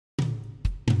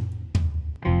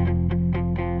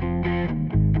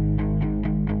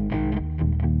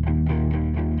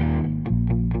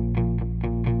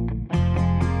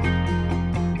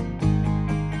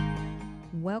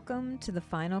to the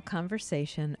final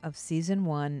conversation of Season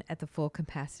 1 at the Full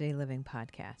Capacity Living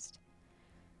Podcast.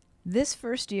 This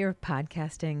first year of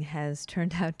podcasting has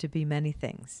turned out to be many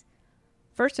things.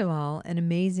 First of all, an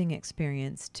amazing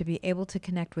experience to be able to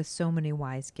connect with so many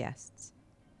wise guests.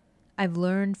 I've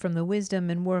learned from the wisdom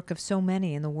and work of so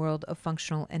many in the world of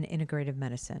functional and integrative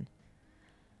medicine.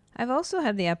 I've also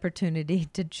had the opportunity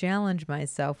to challenge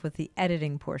myself with the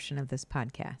editing portion of this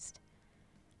podcast.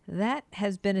 That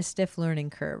has been a stiff learning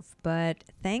curve, but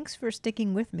thanks for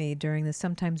sticking with me during the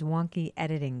sometimes wonky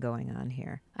editing going on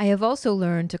here. I have also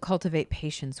learned to cultivate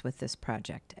patience with this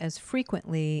project, as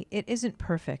frequently it isn't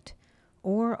perfect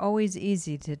or always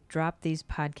easy to drop these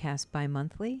podcasts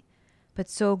bi-monthly, but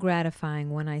so gratifying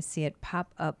when I see it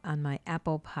pop up on my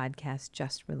Apple Podcast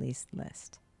Just Released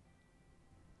list.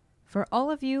 For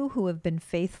all of you who have been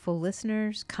faithful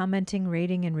listeners, commenting,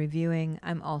 rating, and reviewing,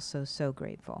 I'm also so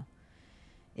grateful.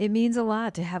 It means a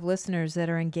lot to have listeners that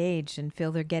are engaged and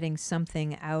feel they're getting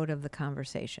something out of the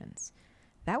conversations.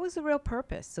 That was the real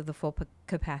purpose of the Full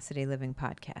Capacity Living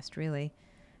Podcast, really,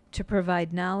 to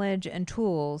provide knowledge and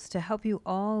tools to help you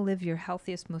all live your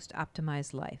healthiest, most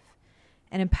optimized life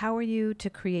and empower you to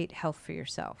create health for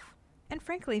yourself. And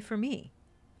frankly, for me,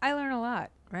 I learn a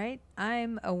lot, right?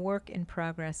 I'm a work in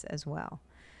progress as well.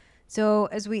 So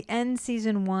as we end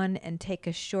Season 1 and take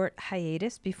a short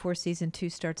hiatus before Season 2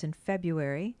 starts in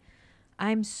February,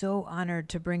 I'm so honored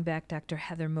to bring back Dr.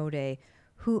 Heather Moday,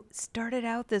 who started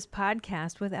out this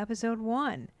podcast with Episode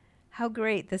 1. How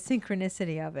great, the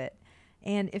synchronicity of it.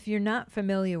 And if you're not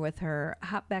familiar with her,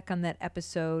 hop back on that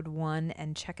Episode 1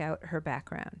 and check out her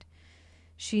background.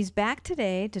 She's back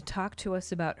today to talk to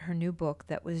us about her new book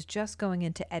that was just going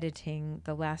into editing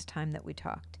the last time that we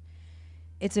talked.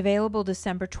 It's available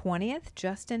December 20th,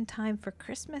 just in time for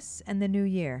Christmas and the New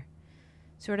Year.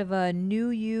 Sort of a new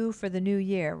you for the new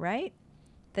year, right?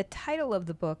 The title of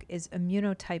the book is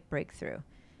Immunotype Breakthrough,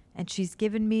 and she's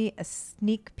given me a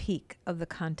sneak peek of the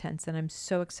contents, and I'm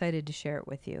so excited to share it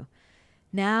with you.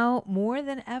 Now, more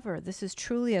than ever, this is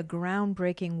truly a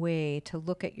groundbreaking way to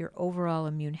look at your overall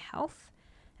immune health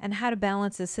and how to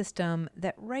balance a system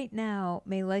that right now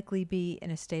may likely be in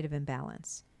a state of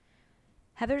imbalance.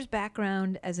 Heather's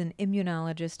background as an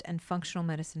immunologist and functional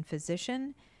medicine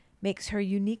physician makes her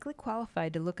uniquely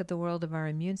qualified to look at the world of our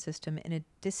immune system in a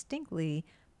distinctly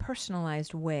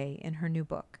personalized way in her new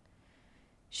book.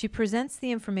 She presents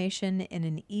the information in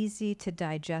an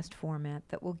easy-to-digest format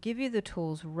that will give you the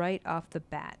tools right off the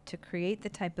bat to create the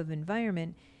type of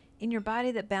environment in your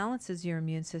body that balances your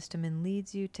immune system and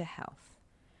leads you to health.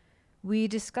 We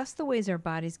discuss the ways our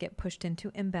bodies get pushed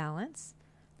into imbalance,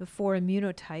 the 4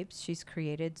 immunotypes she's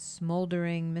created,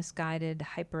 smoldering, misguided,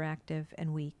 hyperactive,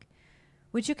 and weak,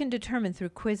 which you can determine through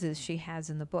quizzes she has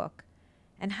in the book,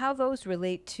 and how those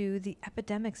relate to the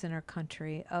epidemics in our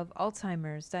country of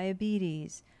Alzheimer's,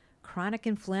 diabetes, chronic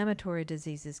inflammatory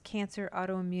diseases, cancer,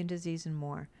 autoimmune disease, and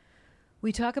more.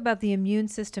 We talk about the immune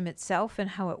system itself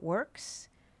and how it works,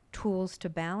 tools to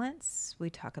balance. We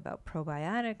talk about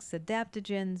probiotics,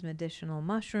 adaptogens, medicinal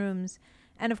mushrooms,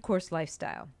 and of course,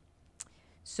 lifestyle.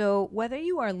 So whether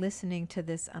you are listening to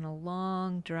this on a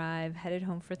long drive headed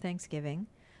home for Thanksgiving,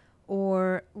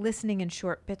 or listening in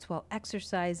short bits while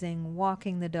exercising,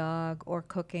 walking the dog, or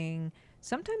cooking,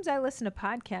 sometimes I listen to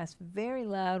podcasts very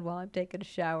loud while I'm taking a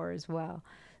shower as well.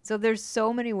 So there's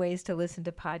so many ways to listen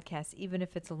to podcasts, even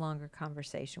if it's a longer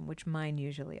conversation, which mine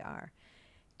usually are.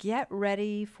 Get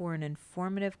ready for an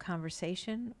informative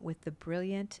conversation with the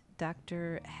brilliant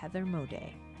Dr. Heather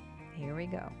Moday. Here we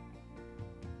go.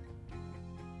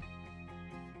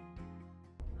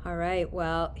 All right,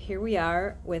 well, here we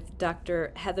are with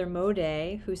Dr. Heather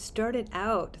Moday, who started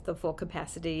out the Full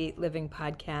Capacity Living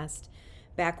Podcast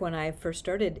back when I first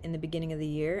started in the beginning of the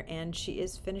year, and she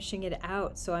is finishing it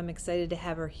out, so I'm excited to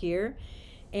have her here.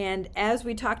 And as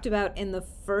we talked about in the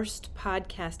first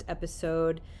podcast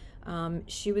episode,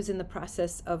 she was in the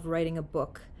process of writing a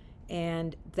book,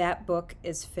 and that book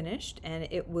is finished, and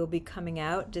it will be coming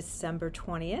out December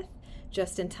 20th,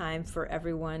 just in time for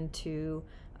everyone to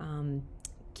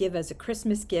give as a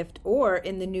Christmas gift or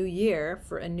in the new year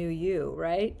for a new you,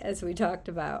 right? As we talked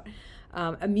about.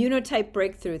 Immunotype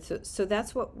Breakthrough. So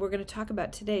that's what we're going to talk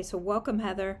about today. So welcome,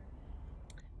 Heather.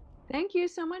 Thank you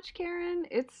so much, Karen.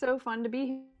 It's so fun to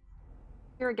be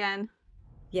here again.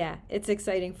 Yeah, it's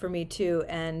exciting for me too.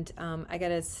 And I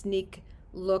got a sneak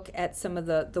look at some of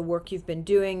the work you've been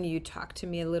doing. You talked to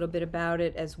me a little bit about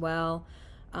it as well.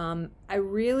 I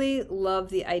really love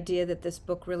the idea that this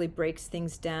book really breaks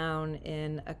things down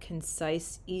in a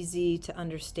concise, easy to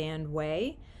understand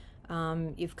way.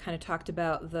 You've kind of talked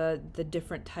about the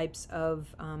different types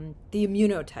of the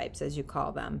immunotypes, as you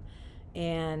call them,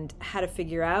 and how to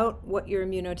figure out what your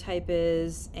immunotype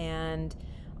is, and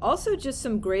also just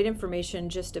some great information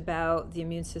just about the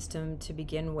immune system to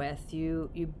begin with.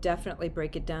 You definitely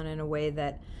break it down in a way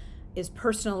that is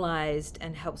personalized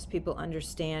and helps people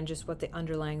understand just what the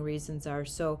underlying reasons are.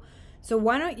 So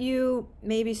why don't you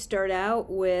maybe start out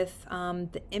with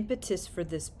the impetus for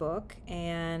this book,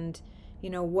 and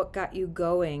what got you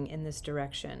going in this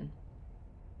direction?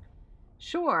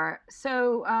 Sure.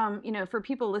 So, for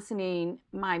people listening,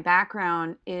 my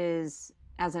background is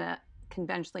as a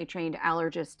conventionally trained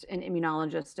allergist and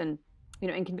immunologist, and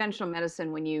in conventional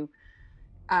medicine, when you,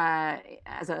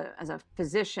 as a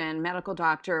physician, medical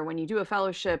doctor, when you do a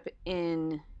fellowship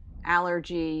in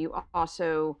allergy, you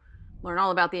also learn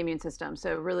all about the immune system.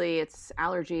 So, really, it's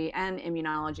allergy and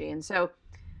immunology. And so,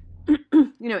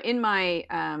 in my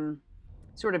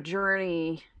sort of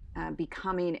journey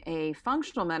becoming a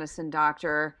functional medicine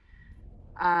doctor,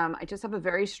 I just have a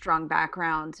very strong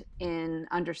background in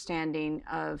understanding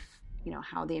of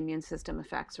how the immune system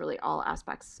affects really all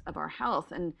aspects of our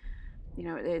health, and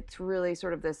it's really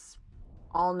sort of this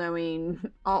all-knowing,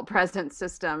 all-present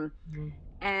system. Mhm.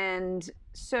 And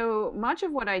so much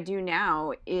of what I do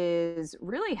now is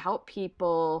really help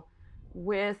people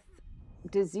with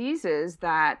diseases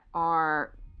that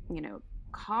are,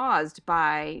 caused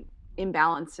by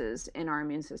imbalances in our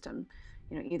immune system,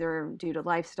 either due to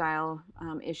lifestyle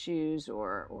issues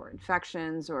or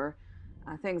infections or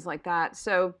things like that.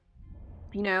 So,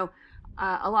 you know,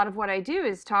 a lot of what I do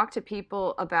is talk to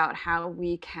people about how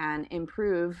we can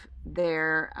improve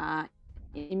their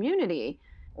immunity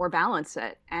or balance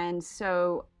it. And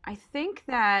so I think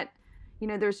that,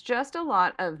 there's just a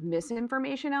lot of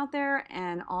misinformation out there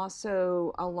and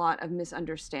also a lot of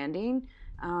misunderstanding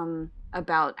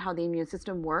about how the immune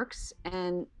system works.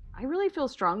 And I really feel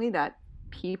strongly that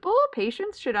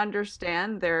patients should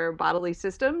understand their bodily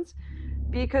systems,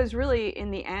 because really,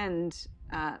 in the end,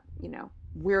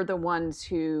 we're the ones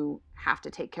who have to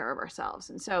take care of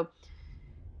ourselves. And so,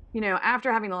 after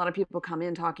having a lot of people come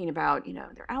in talking about,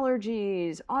 their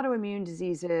allergies, autoimmune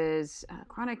diseases,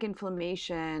 chronic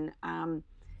inflammation,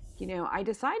 I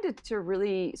decided to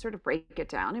really sort of break it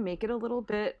down and make it a little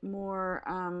bit more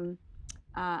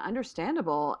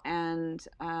understandable and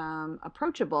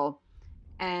approachable.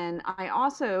 And I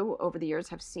also, over the years,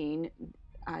 have seen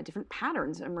different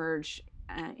patterns emerge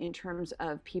in terms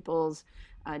of people's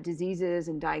diseases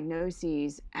and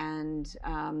diagnoses. And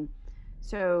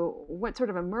so, what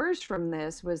sort of emerged from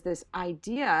this was this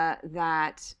idea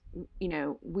that,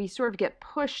 we sort of get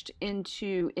pushed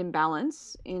into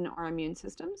imbalance in our immune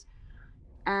systems.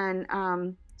 And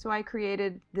so I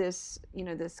created this,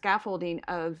 this scaffolding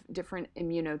of different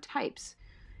immunotypes.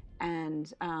 And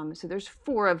so there's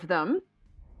four of them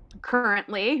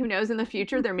currently. Who knows, in the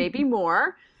future there may be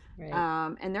more.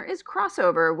 Right. And there is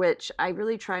crossover, which I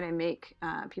really try to make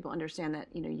people understand that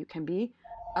you can be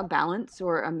a balance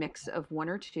or a mix of one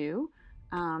or two.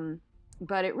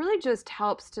 But it really just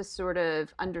helps to sort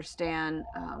of understand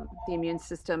the immune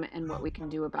system and what we can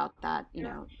do about that.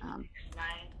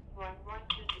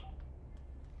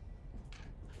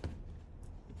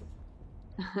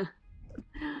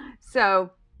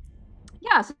 So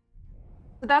yeah, so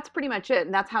that's pretty much it,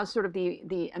 and that's how sort of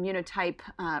the immunotype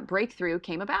breakthrough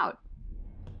came about.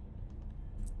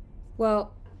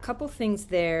 Well, a couple things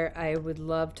there I would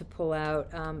love to pull out.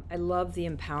 I love the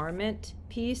empowerment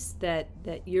piece that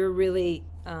you're really,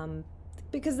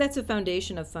 because that's a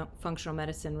foundation of functional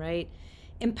medicine, right?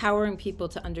 Empowering people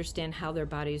to understand how their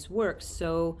bodies work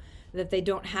so that they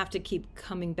don't have to keep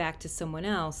coming back to someone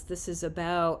else. This is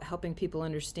about helping people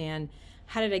understand,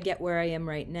 how did I get where I am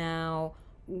right now?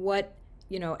 What,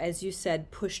 as you said,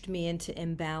 pushed me into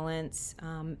imbalance,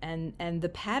 and the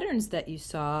patterns that you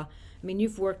saw. I mean,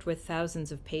 you've worked with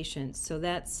thousands of patients, so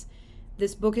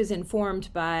this book is informed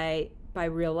by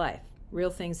real life,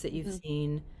 real things that you've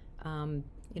seen, and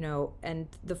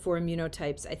the four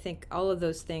immunotypes. I think all of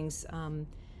those things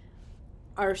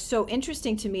are so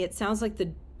interesting to me. It sounds like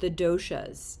the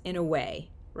doshas in a way,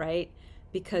 right?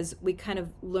 Because we kind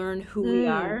of learn who we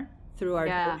are through our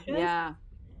Yeah, doshas. yeah.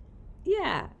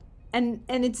 Yeah. And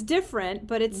it's different,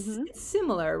 but it's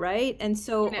similar, right? And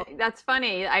so That's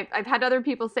funny. I've had other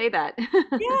people say that.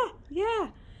 yeah, yeah.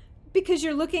 Because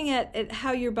you're looking at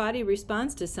how your body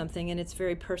responds to something, and it's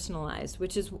very personalized,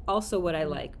 which is also what I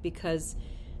like, because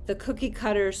the cookie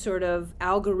cutter sort of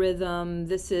algorithm,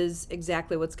 this is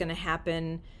exactly what's going to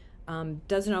happen,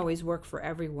 doesn't always work for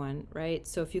everyone, right?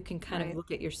 So if you can kind of Right. look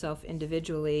at yourself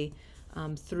individually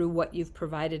through what you've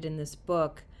provided in this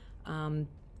book,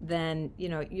 then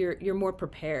you're more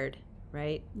prepared,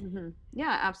 right?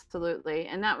 Yeah, absolutely.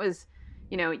 And that was,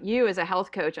 you as a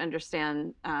health coach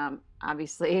understand,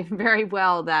 obviously very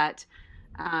well that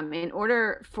in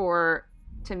order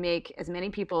to make as many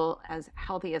people as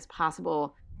healthy as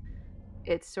possible,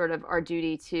 it's sort of our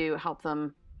duty to help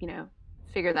them,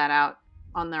 figure that out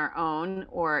on their own,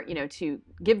 or, to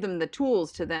give them the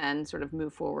tools to then sort of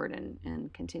move forward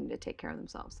and continue to take care of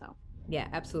themselves. So, Yeah,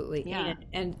 absolutely. yeah,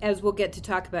 And as we'll get to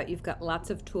talk about, you've got lots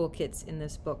of toolkits in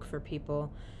this book for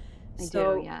people. I do.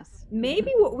 So Yes.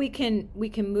 maybe what we can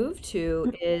move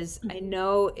to is, I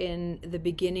know in the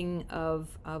beginning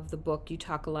of the book you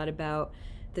talk a lot about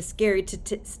the scary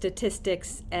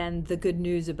statistics and the good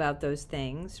news about those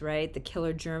things, right? The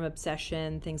killer germ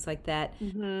obsession, things like that.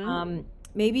 Hmm. Um,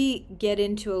 Maybe get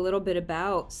into a little bit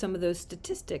about some of those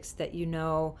statistics that you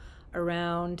know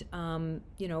around,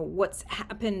 what's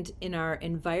happened in our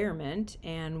environment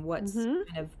and what's Hmm.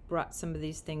 kind of brought some of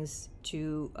these things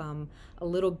to a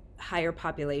little higher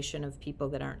population of people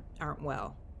that aren't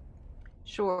well.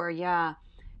 Sure. Yeah.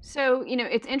 So,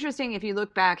 it's interesting if you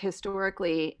look back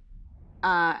historically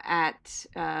at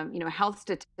health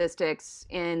statistics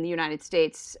in the United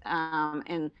States,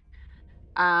 and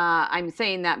I'm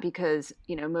saying that because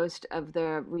most of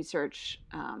the research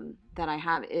that I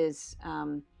have is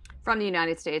from the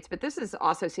United States, but this is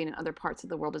also seen in other parts of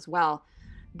the world as well.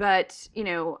 But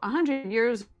 100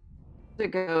 years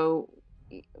ago,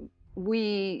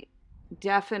 we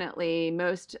definitely,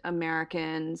 most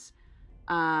Americans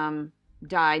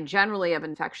died generally of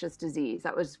infectious disease.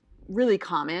 That was really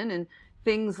common, and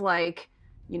things like,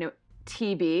 you know,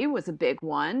 TB was a big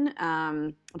one.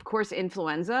 Of course,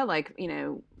 influenza, like,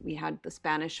 we had the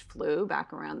Spanish flu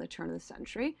back around the turn of the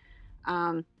century.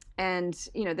 Um, and,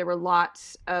 there were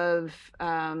lots of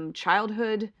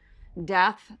childhood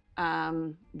death,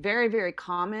 very, very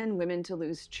common, women to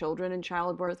lose children in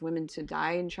childbirth, women to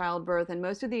die in childbirth, and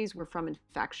most of these were from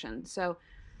infection. So,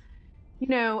 you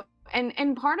know,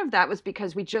 and part of that was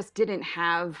because we just didn't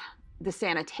have the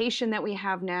sanitation that we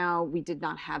have now. We did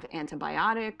not have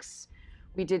antibiotics.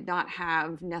 We did not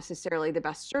have necessarily the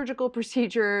best surgical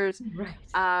procedures.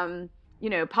 Right.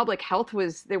 Public health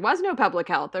there was no public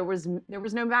health. There was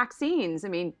no vaccines. I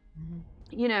mean, Mhm.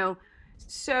 you know,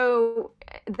 so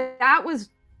that was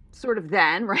sort of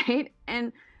then, right?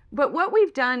 But what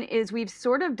we've done is we've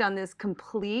sort of done this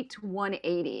complete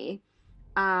 180.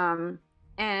 Um,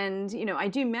 and, I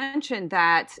do mention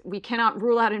that we cannot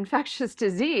rule out infectious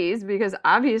disease because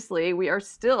obviously we are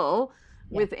still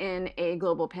Yeah. within a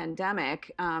global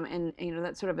pandemic. And,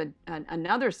 that's sort of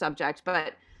another subject.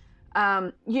 But,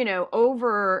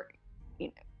 over,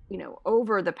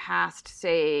 over the past,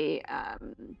 say,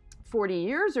 40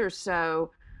 years or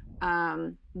so,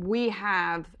 we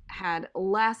have had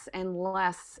less and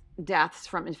less deaths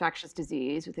from infectious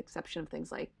disease, with the exception of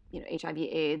things like,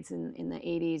 HIV/AIDS in the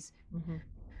 80s. Hmm.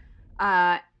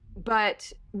 Uh,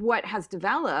 but what has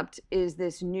developed is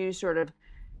this new sort of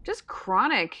just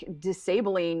chronic,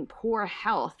 disabling, poor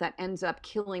health that ends up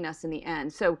killing us in the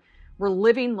end. So we're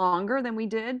living longer than we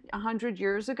did 100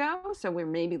 years ago. So we're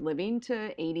maybe living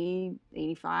to 80,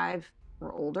 85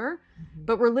 or older, Hmm.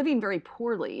 but we're living very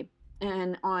poorly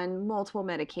and on multiple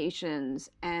medications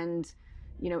and,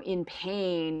 in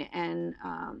pain. And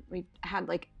we've had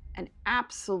like an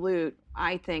absolute,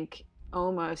 I think,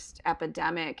 almost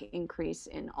epidemic increase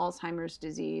in Alzheimer's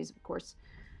disease, of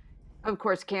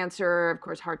course, cancer, of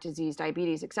course, heart disease,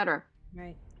 diabetes, et cetera.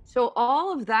 Right. So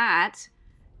all of that,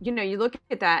 you look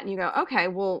at that and you go, okay,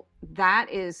 well,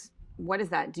 what does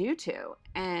that due to?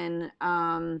 And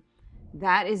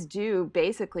that is due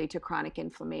basically to chronic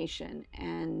inflammation.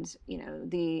 And,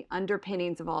 the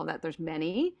underpinnings of all of that, there's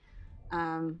many,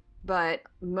 but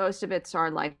most of it's our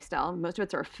lifestyle, most of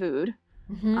it's our food,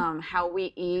 Hmm. how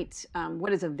we eat,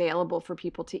 what is available for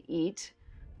people to eat,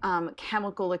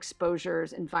 chemical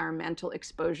exposures, environmental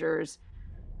exposures,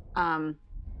 um,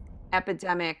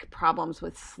 epidemic problems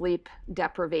with sleep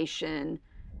deprivation,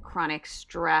 chronic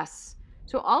stress.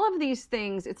 So all of these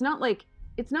things, it's not like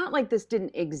this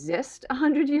didn't exist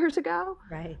 100 years ago,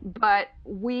 Right. but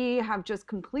we have just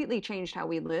completely changed how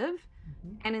we live.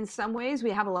 Hmm. And in some ways,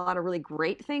 we have a lot of really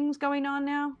great things going on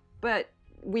now, but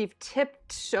we've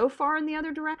tipped so far in the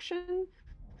other direction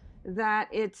that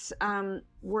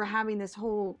we're having this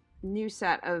whole new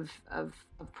set of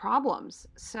problems.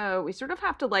 So we sort of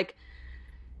have to like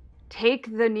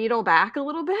take the needle back a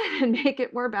little bit and make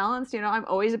it more balanced. I'm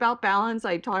always about balance.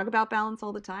 I talk about balance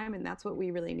all the time, and that's what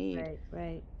we really need. Right.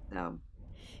 Right. So,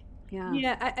 yeah.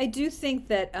 Yeah, I do think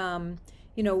that,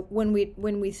 when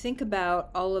we think about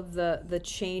all of the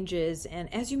changes,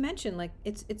 and as you mentioned, like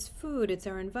it's food, it's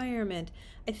our environment.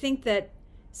 I think that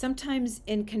sometimes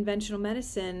in conventional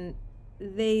medicine,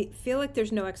 they feel like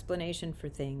there's no explanation for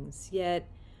things. Yet,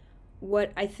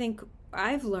 what I think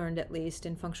I've learned, at least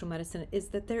in functional medicine, is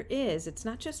that there is. It's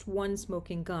not just one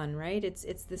smoking gun, right? It's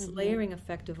this Hmm. layering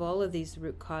effect of all of these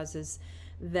root causes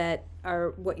that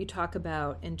are what you talk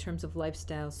about in terms of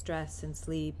lifestyle, stress, and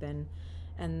sleep, and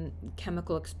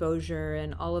chemical exposure,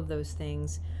 and all of those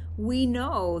things. We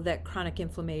know that chronic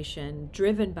inflammation,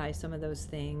 driven by some of those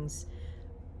things,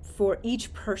 for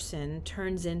each person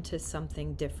turns into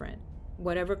something different.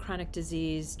 Whatever chronic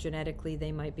disease genetically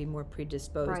they might be more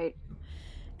predisposed Right. to.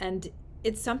 And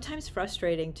it's sometimes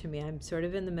frustrating to me. I'm sort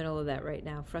of in the middle of that right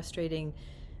now. Frustrating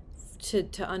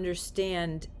to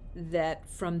understand that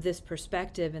from this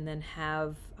perspective, and then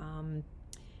have,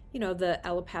 the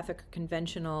allopathic or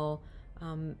conventional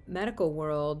medical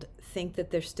world think that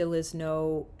there still is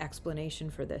no explanation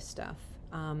for this stuff.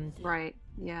 Right.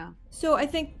 Yeah. So I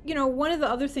think, one of the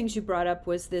other things you brought up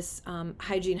was this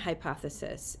hygiene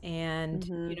hypothesis, and,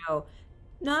 Hmm.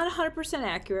 not 100%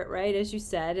 accurate, right, as you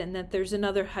said, and that there's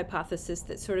another hypothesis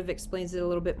that sort of explains it a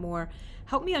little bit more.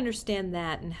 Help me understand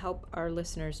that, and help our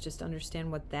listeners just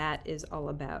understand what that is all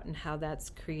about and how that's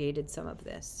created some of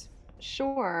this.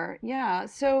 Sure. Yeah.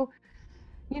 So,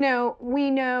 we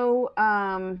know,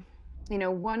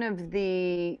 one of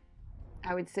the,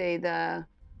 I would say, the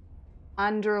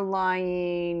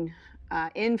underlying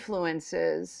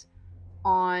influences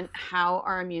on how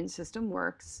our immune system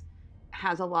works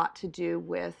has a lot to do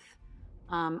with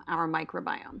our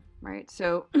microbiome, right?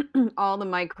 So all the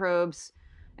microbes,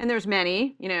 and there's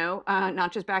many,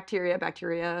 not just bacteria,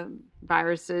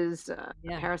 viruses,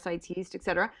 Yeah. parasites, yeast,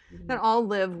 etc., Mhm. that all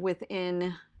live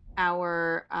within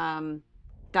our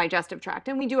digestive tract.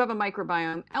 And we do have a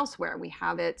microbiome elsewhere. We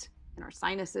have it in our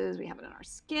sinuses, we have it in our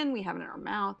skin, we have it in our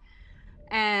mouth,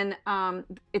 and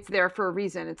it's there for a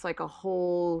reason. It's like a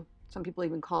whole. Some people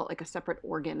even call it like a separate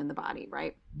organ in the body,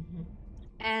 right? Mhm.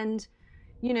 And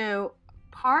you know,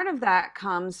 part of that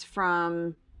comes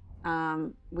from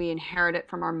we inherit it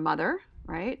from our mother,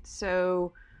 right?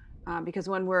 So because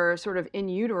when we're sort of in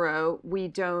utero, we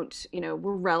don't,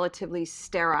 we're relatively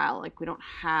sterile. Like we don't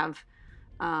have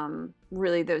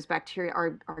really those bacteria.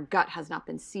 Our gut has not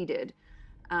been seeded.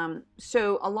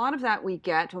 So a lot of that we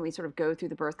get when we sort of go through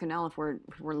the birth canal, if we're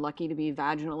lucky to be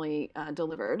vaginally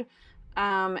delivered,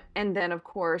 and then of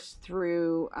course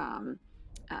through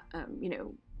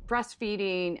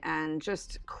breastfeeding and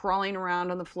just crawling around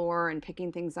on the floor and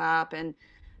picking things up and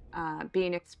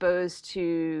being exposed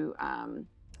to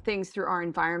things through our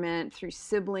environment, through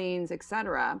siblings,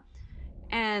 etc.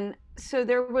 And so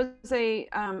there was a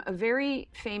very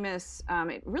famous.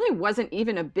 It really wasn't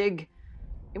a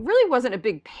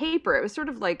big paper. It was sort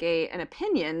of like an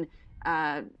opinion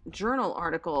uh, journal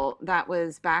article that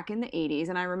was back in the 80s.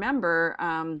 And I remember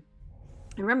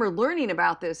learning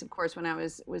about this, of course, when I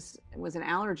was an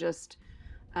allergist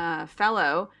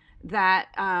fellow. That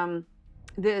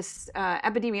this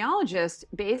epidemiologist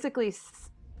basically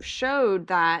showed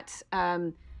that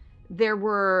there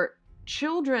were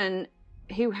children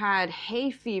who had hay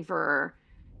fever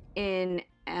in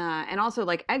and also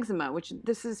like eczema, which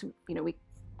this is, we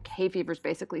hay fever is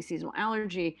basically seasonal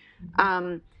allergy. Mhm.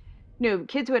 Um,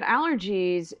 kids who had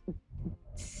allergies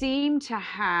seem to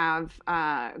have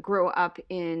grow up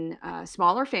in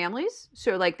smaller families,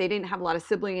 so like they didn't have a lot of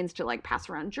siblings to like pass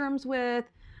around germs with.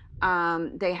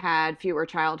 They had fewer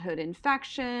childhood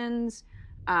infections.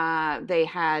 They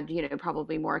had,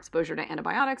 probably more exposure to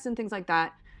antibiotics and things like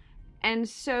that. And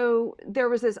so there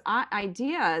was this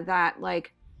idea that,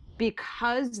 like,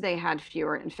 because they had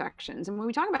fewer infections, and when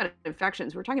we talk about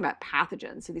infections, we're talking about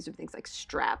pathogens. So these are things like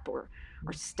strep or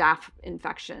staph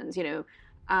infections.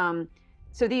 Um,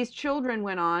 so these children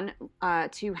went on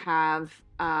to have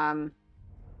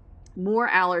more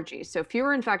allergies. So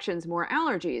fewer infections, more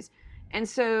allergies, and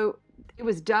so it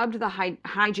was dubbed the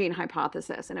hygiene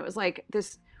hypothesis, and it was like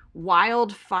this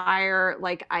wildfire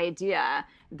like idea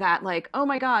that, like, oh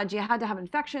my god, you had to have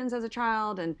infections as a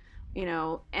child. And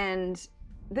and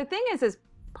the thing is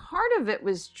part of it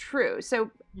was true. So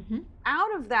Mhm.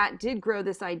 out of that did grow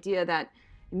this idea that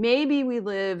maybe we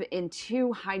live in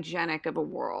too hygienic of a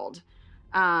world.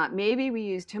 Maybe we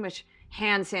use too much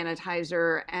hand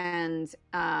sanitizer and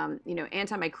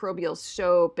antimicrobial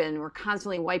soap, and we're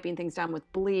constantly wiping things down with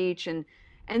bleach, and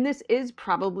this is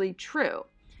probably true.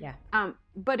 Yeah.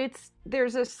 But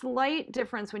there's a slight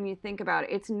difference when you think about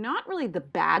it. It's not really the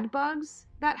bad bugs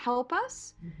that help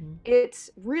us. Mhm. It's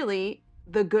really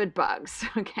the good bugs.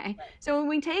 Okay. So when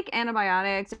we take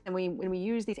antibiotics and when we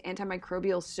use these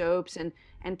antimicrobial soaps and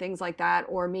things like that,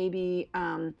 or maybe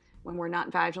when we're not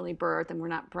vaginally birthed and we're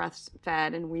not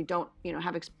breastfed and we don't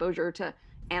have exposure to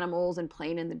animals and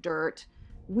playing in the dirt,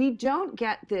 we don't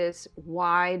get this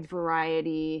wide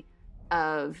variety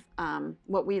of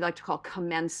what we like to call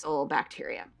commensal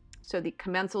bacteria. So the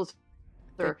commensals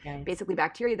are Okay. basically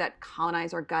bacteria that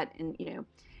colonize our gut, and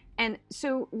and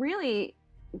so really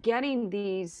getting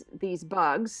these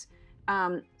bugs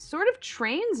sort of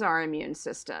trains our immune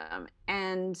system,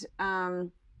 and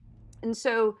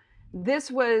so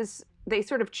this was they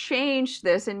sort of changed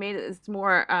this and made it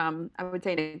more I would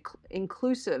say an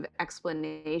inclusive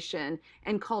explanation,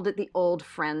 and called it the old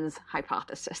friends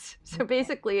hypothesis. So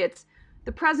basically it's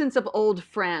the presence of old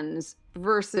friends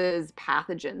versus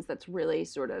pathogens that's really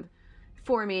sort of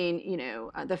forming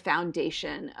the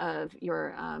foundation of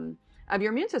your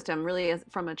immune system, really,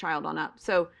 from a child on up.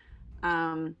 So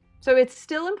it's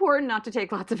still important not to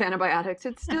take lots of antibiotics.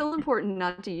 It's still important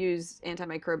not to use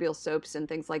antimicrobial soaps and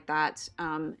things like that.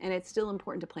 And it's still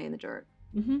important to play in the dirt.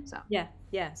 Mm-hmm. So yeah,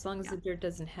 as long as the dirt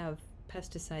doesn't have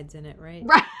pesticides in it, right?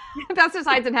 Right,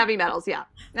 pesticides and heavy metals. Yeah,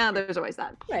 no, there's always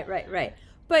that. Right.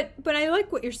 But I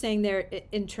like what you're saying there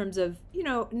in terms of,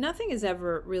 nothing is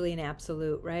ever really an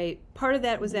absolute, right? Part of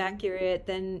that was accurate.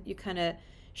 Then you kind of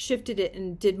shifted it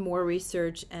and did more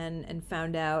research and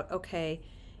found out, okay,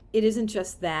 it isn't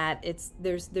just that.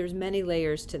 There's many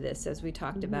layers to this, as we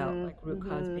talked about, like root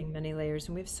cause being many layers.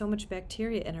 And we have so much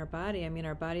bacteria in our body. I mean,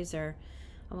 our bodies are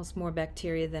almost more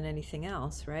bacteria than anything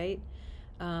else, right?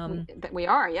 We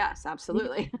are, yes,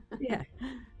 absolutely.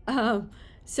 Yeah.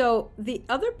 So the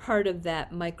other part of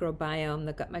that microbiome,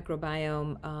 the gut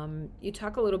microbiome, you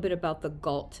talk a little bit about the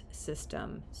GALT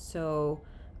system. So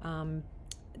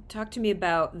talk to me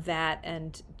about that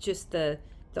and just the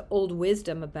old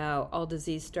wisdom about all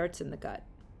disease starts in the gut.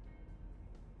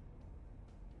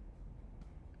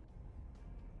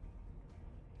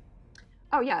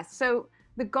 Oh, yeah. So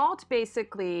the GALT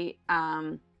basically,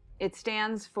 it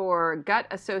stands for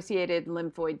gut-associated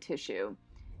lymphoid tissue.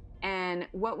 And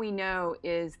what we know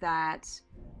is that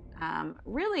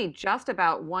really just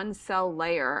about one cell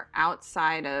layer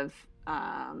outside of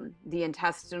the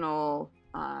intestinal,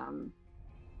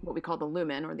 what we call the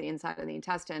lumen, or the inside of the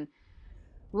intestine,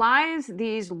 lies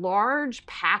these large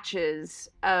patches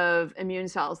of immune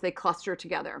cells. They cluster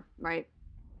together, right?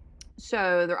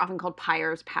 So they're often called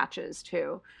Peyer's patches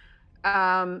too.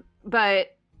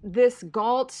 But this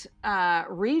GALT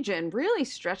region really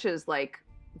stretches like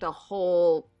the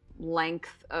whole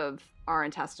length of our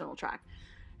intestinal tract.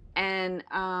 And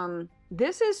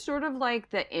this is sort of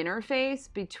like the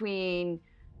interface between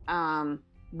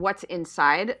what's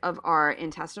inside of our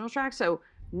intestinal tract. So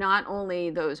not only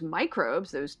those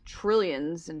microbes, those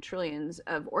trillions and trillions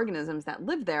of organisms that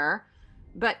live there,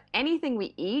 but anything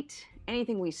we eat,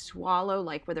 anything we swallow,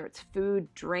 like whether it's food,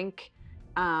 drink,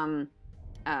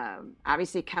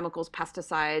 obviously chemicals,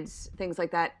 pesticides, things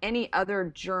like that, any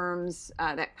other germs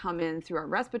that come in through our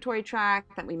respiratory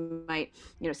tract that we might,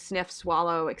 sniff,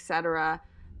 swallow, etc.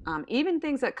 Even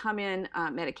things that come in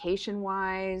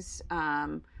medication-wise,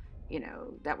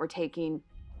 that we're taking,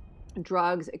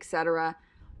 drugs, etc.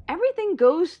 Everything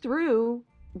goes through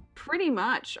pretty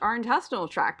much our intestinal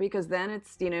tract, because then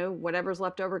it's, whatever's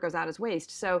left over goes out as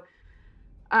waste. So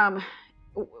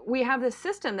we have this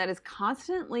system that is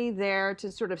constantly there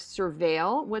to sort of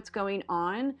surveil what's going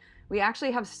on. We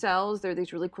actually have cells, they're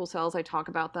these really cool cells, I talk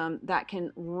about them, that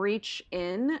can reach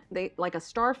in, like a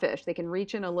starfish, they can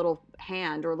reach in a little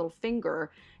hand or a little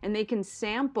finger, and they can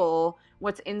sample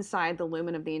what's inside the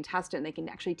lumen of the intestine. They can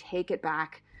actually take it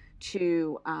back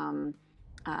to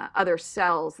other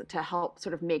cells to help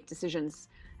sort of make decisions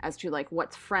as to like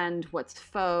what's friend, what's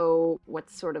foe,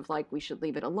 what's sort of like we should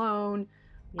leave it alone.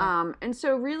 Yeah. And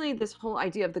so really this whole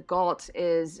idea of the GALT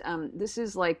is this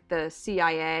is like the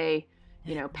CIA,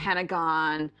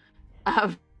 Pentagon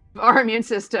of our immune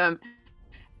system,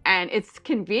 and it's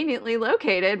conveniently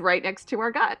located right next to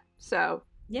our gut. So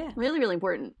yeah, really, really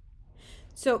important.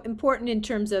 So important in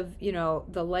terms of,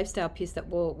 the lifestyle piece that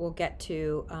we'll get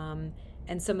to,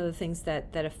 and some of the things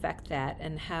that affect that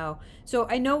and how. So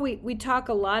I know we talk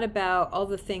a lot about all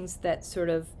the things that sort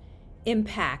of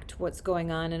impact what's going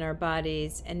on in our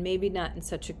bodies, and maybe not in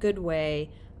such a good way,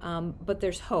 but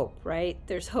there's hope, right?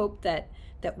 There's hope that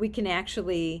we can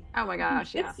actually oh my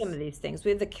gosh, fix some of these things.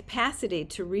 We have the capacity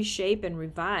to reshape and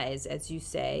revise, as you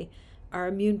say, our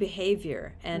immune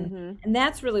behavior, and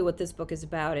that's really what this book is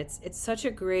about. It's such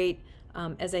a great,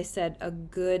 as I said, a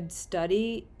good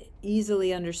study,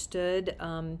 easily understood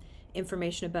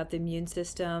information about the immune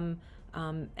system,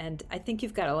 and I think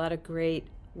you've got a lot of great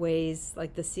ways,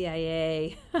 like the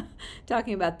CIA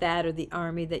talking about that, or the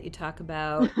Army that you talk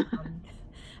about.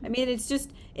 I mean,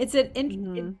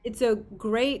 Hmm. it's a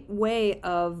great way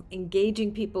of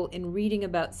engaging people in reading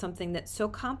about something that's so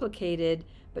complicated,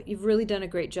 but you've really done a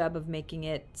great job of making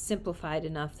it simplified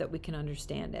enough that we can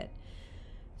understand it.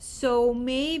 So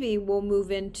maybe we'll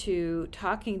move into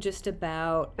talking just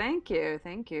about, Thank you.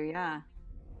 Thank you. Yeah.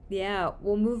 yeah,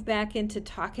 we'll move back into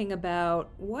talking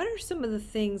about what are some of the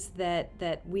things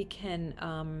that we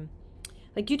can,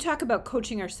 like you talk about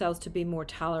coaching ourselves to be more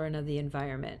tolerant of the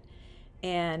environment.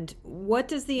 And what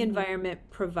does the Hmm. environment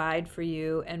provide for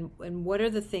you, and what are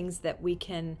the things that we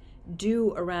can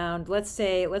do around, let's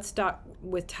say, let's start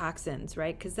with toxins,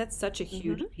 right? Because that's such a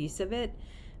huge Hmm. piece of it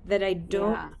that I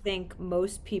don't Yeah. think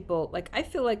most people, like, I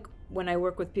feel like when I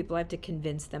work with people, I have to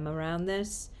convince them around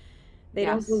this. They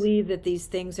don't Yes. believe that these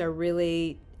things are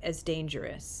really as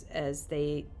dangerous as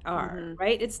they are, Hmm.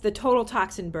 right? It's the total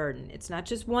toxin burden. It's not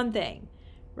just one thing,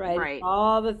 right? It's Right.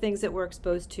 all the things that we're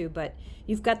exposed to, but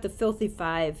you've got the filthy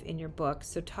five in your book.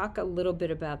 So talk a little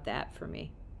bit about that for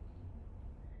me.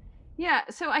 Yeah.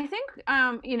 So I think,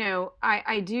 I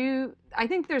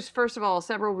think there's, first of all,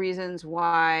 several reasons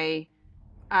why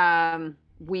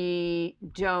we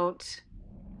don't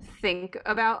think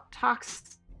about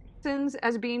toxins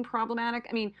as being problematic.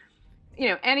 I mean,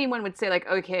 anyone would say, like,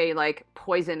 okay, like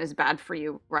poison is bad for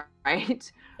you,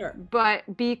 right? Sure.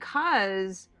 But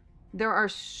because there are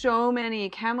so many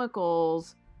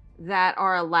chemicals that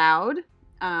are allowed,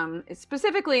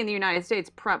 specifically in the United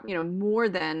States, more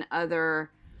than other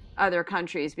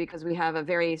countries, because we have a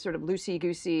very sort of loosey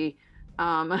goosey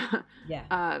um,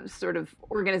 Yeah. sort of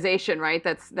organization, right?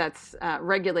 That's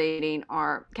regulating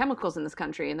our chemicals in this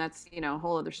country, and that's a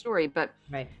whole other story. But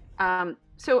Right.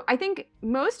 so I think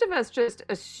most of us just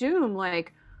assume,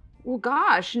 like, well,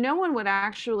 gosh, no one would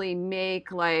actually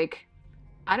make, like,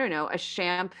 I don't know, a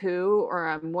shampoo or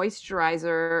a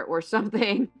moisturizer or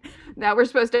something that we're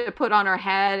supposed to put on our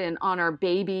head and on our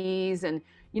babies, and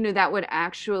that would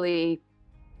actually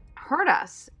hurt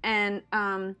us. And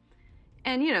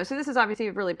so this is obviously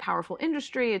a really powerful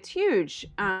industry. It's huge.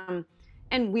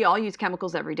 And we all use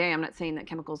chemicals every day. I'm not saying that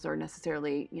chemicals are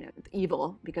necessarily,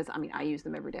 evil, because I mean, I use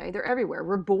them every day. They're everywhere.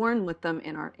 We're born with them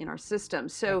in our system.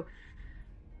 Right. So,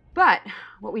 but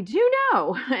what we do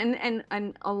know,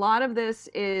 and a lot of this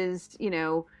is,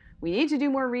 we need to do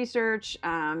more research.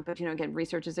 But again,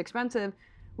 research is expensive.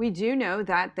 We do know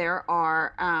that there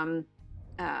are um,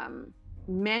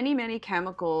 many, many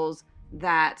chemicals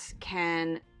that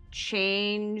can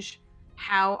change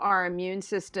how our immune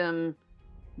system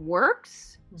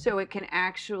works. So it can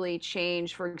actually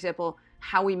change, for example,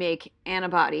 how we make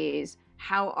antibodies,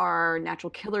 how our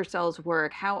natural killer cells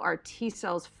work, how our T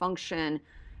cells function.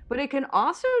 But it can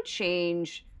also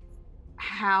change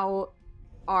how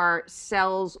our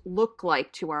cells look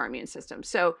like to our immune system.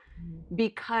 So Mhm.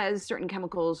 because certain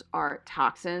chemicals are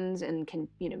toxins and can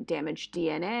damage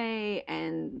DNA,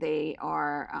 and they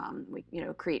are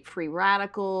create free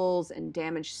radicals and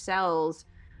damage cells,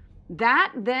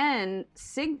 that then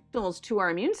signals to our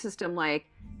immune system, like,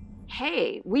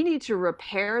 hey, we need to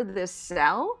repair this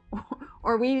cell,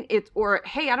 or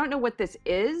hey, I don't know what this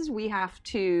is, we have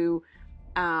to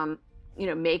um,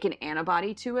 make an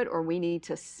antibody to it, or we need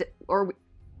to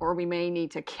or we may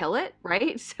need to kill it,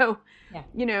 right? So Yeah.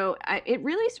 it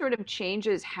really sort of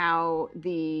changes how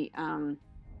the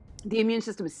immune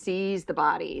system sees the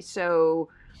body. So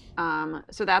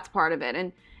that's part of it.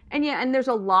 And yeah, and there's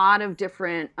a lot of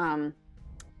different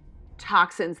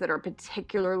toxins that are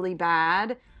particularly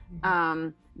bad.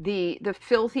 Mhm. The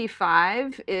filthy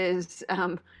five is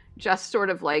just sort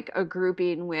of like a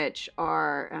grouping which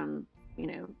are you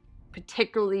know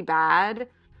particularly bad.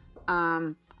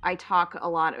 I talk a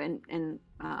lot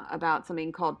about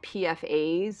something called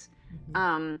PFAs, Mhm.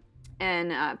 um,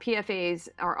 and PFAs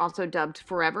are also dubbed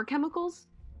forever chemicals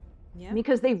Yeah.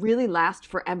 because they really last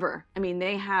forever. I mean,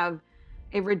 they have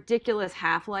a ridiculous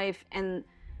half life, and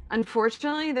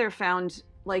unfortunately, they're found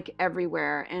like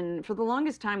everywhere. And for the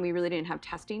longest time, we really didn't have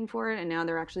testing for it, and now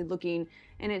they're actually looking,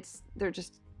 and they're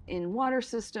just in water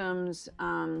systems,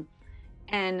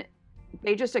 and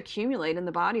they just accumulate in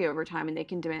the body over time, and they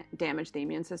can damage the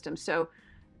immune system. So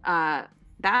uh,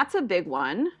 that's a big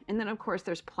one. And then, of course,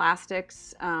 there's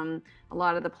plastics. A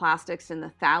lot of the plastics and the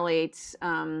phthalates,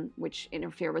 which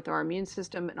interfere with our immune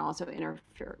system and also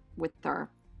interfere with our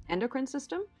endocrine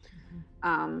system.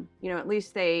 Mhm. At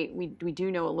least we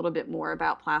do know a little bit more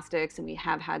about plastics, and we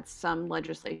have had some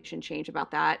legislation change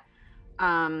about that.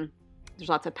 Um, there's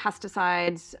lots of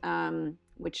pesticides,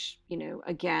 which,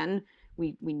 again,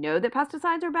 we know that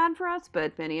pesticides are bad for us,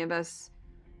 but many of us,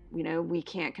 we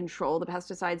can't control the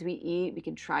pesticides we eat. We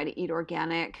can try to eat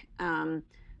organic,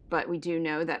 But we do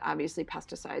know that obviously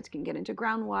pesticides can get into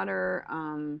groundwater.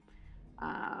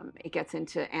 It gets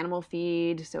into animal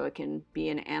feed, so it can be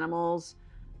in animals.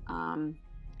 And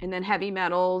then heavy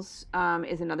metals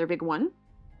is another big one,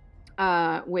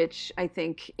 which I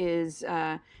think is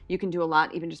you can do a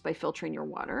lot even just by filtering your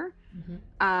water.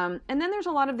 Mm-hmm. And then there's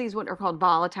a lot of these what are called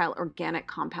volatile organic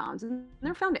compounds, and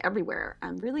they're found everywhere.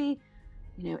 Really,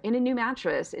 in a new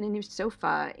mattress, in a new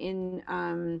sofa, in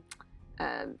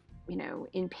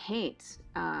in paint,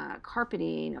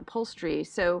 carpeting, upholstery.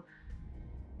 So,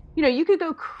 you could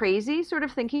go crazy sort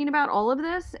of thinking about all of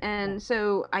this. And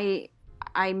so I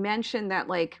mentioned that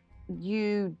like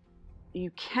you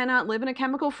cannot live in a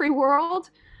chemical-free world.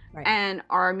 Right. And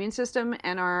our immune system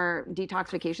and our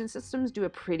detoxification systems do a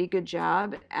pretty good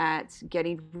job at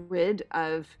getting rid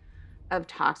of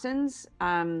toxins.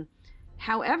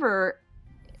 However,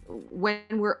 when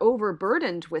we're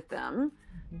overburdened with them,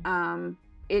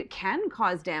 it can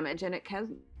cause damage and it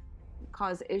can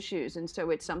cause issues. And so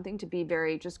it's something to be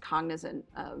very just cognizant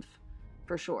of,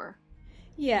 for sure.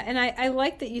 Yeah, and I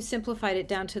like that you simplified it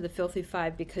down to the filthy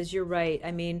five, because you're right.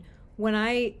 I mean, when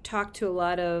I talk to a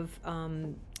lot of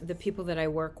the people that I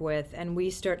work with, and we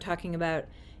start talking about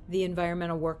the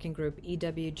Environmental Working Group,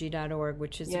 EWG.org,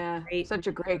 which is such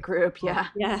a great group. Yeah.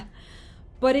 Yeah.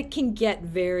 But it can get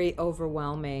very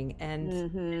overwhelming.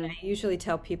 And I usually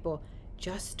tell people,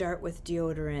 just start with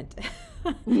deodorant.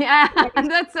 Yeah,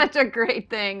 that's such a great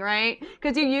thing, right?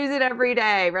 Because you use it every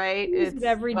day, right? Use it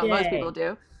every day. Most people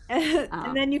do.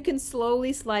 And then you can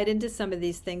slowly slide into some of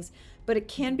these things, but it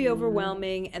can be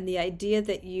overwhelming. And the idea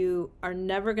that you are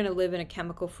never going to live in a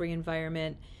chemical-free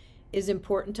environment is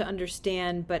important to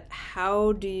understand. But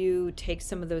how do you take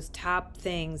some of those top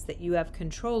things that you have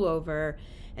control over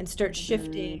and start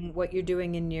shifting what you're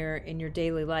doing in your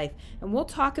daily life? And we'll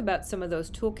talk about some of those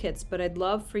toolkits, but I'd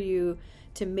love for you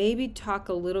to maybe talk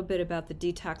a little bit about the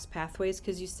detox pathways,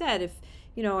 because you said if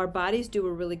our bodies do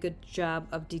a really good job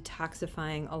of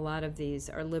detoxifying a lot of these.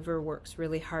 Our liver works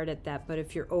really hard at that. But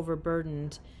if you're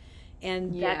overburdened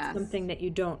and that's something that you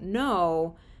don't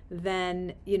know,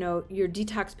 then, your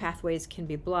detox pathways can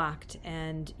be blocked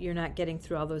and you're not getting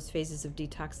through all those phases of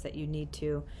detox that you need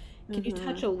to. Can you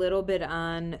touch a little bit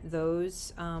on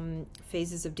those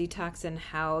phases of detox and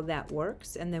how that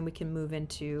works? And then we can move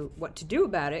into what to do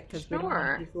about it, because we don't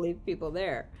want to just leave people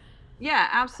there. Yeah,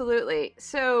 absolutely.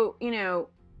 So, we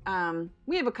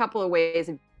have a couple of ways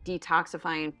of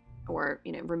detoxifying or,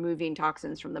 removing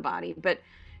toxins from the body. But,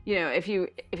 if you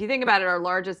think about it, our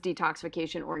largest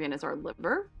detoxification organ is our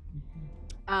liver.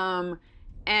 To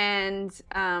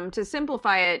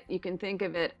simplify it, you can think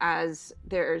of it as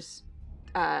there's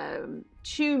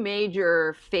two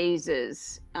major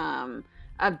phases of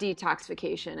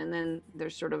detoxification. And then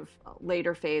there's sort of a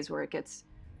later phase where it gets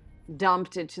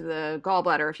dumped into the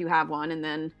gallbladder if you have one, and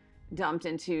then dumped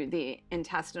into the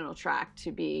intestinal tract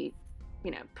to be,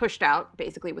 pushed out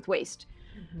basically with waste.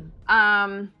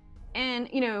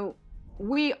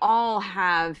 We all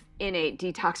have innate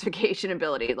detoxification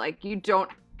ability. Like, you don't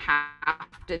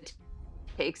have to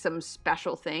take some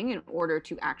special thing in order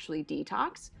to actually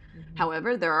detox.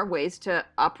 However, there are ways to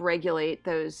upregulate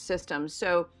those systems.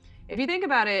 So if you think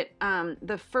about it,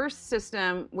 the first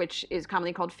system, which is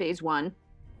commonly called phase 1,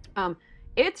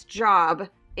 its job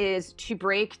is to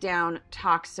break down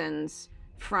toxins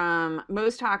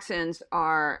most toxins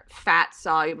are fat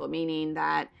soluble, meaning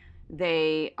that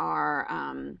they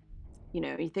are,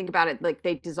 you think about it like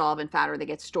they dissolve in fat or they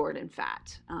get stored in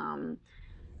fat.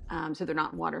 So they're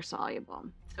not water soluble.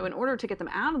 So in order to get them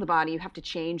out of the body, you have to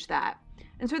change that.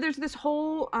 And so there's this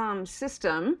whole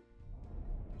system,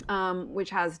 which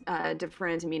has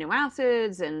different amino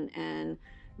acids and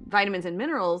vitamins and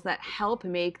minerals that help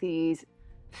make these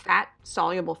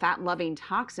fat-soluble, fat-loving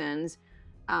toxins,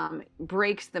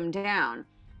 breaks them down.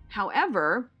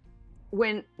 However,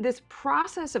 when this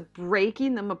process of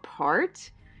breaking them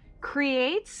apart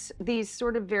creates these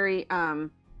sort of very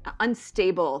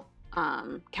unstable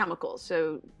chemicals,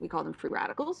 so we call them free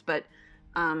radicals, but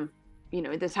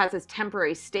this has this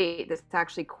temporary state that's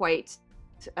actually quite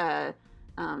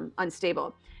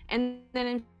unstable. And then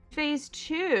in phase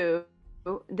 2,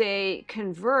 it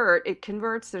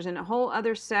converts, there's a whole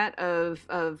other set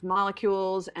of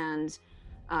molecules and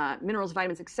minerals,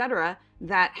 vitamins, etc.,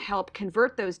 that help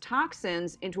convert those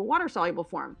toxins into a water-soluble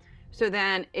form. So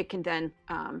then it can then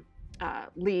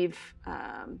leave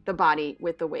the body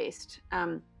with the waste.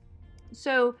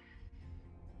 So,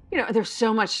 there's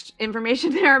so much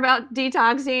information there about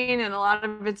detoxing, and a lot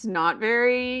of it's not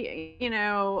very,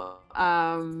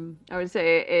 I would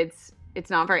say it's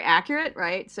not very accurate,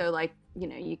 right? So, like,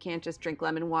 you can't just drink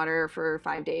lemon water for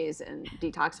 5 days and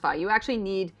detoxify. You actually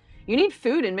need you need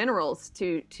food and minerals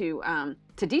to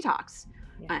detox,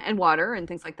 and water and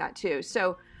things like that too.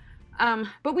 So,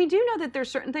 but we do know that there's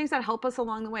certain things that help us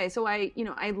along the way. So I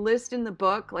list in the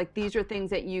book, like, these are things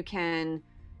that you can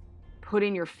put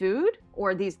in your food,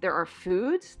 or there are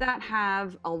foods that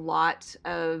have a lot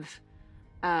of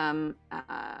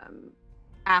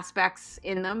aspects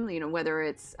in them, whether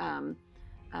it's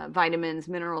vitamins,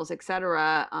 minerals,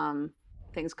 etc.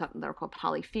 Things that are called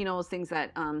polyphenols, things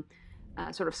that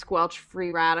sort of squelch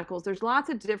free radicals. There's lots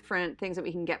of different things that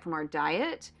we can get from our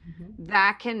diet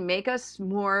that can make us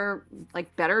more,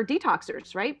 like, better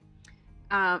detoxers, right?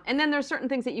 And then there's certain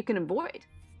things that you can avoid.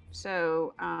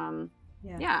 So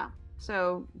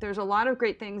so there's a lot of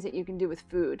great things that you can do with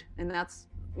food, and that's,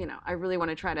 I really want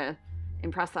to try to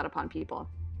impress that upon people.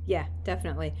 Yeah,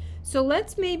 definitely. So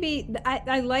let's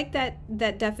I like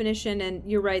that definition, and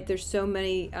you're right, there's so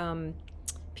many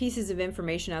pieces of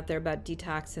information out there about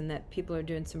detox, and that people are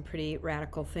doing some pretty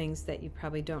radical things that you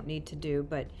probably don't need to do,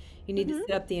 but you need to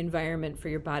set up the environment for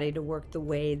your body to work the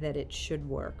way that it should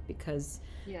work, because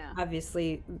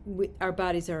obviously our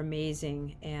bodies are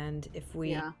amazing, and if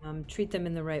we treat them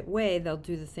in the right way, they'll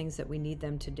do the things that we need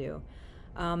them to do.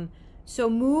 So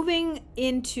moving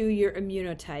into your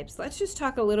immunotypes, let's just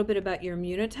talk a little bit about your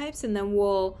immunotypes, and then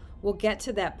we'll get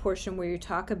to that portion where you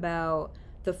talk about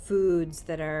the foods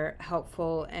that are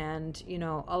helpful, and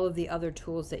all of the other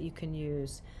tools that you can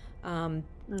use.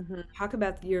 Talk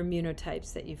about your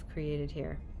immunotypes that you've created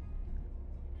here.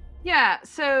 Yeah.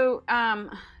 So,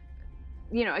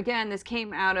 again, this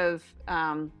came out of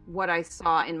what I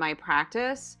saw in my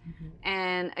practice.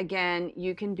 And again,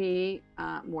 you can be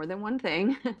more than one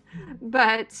thing.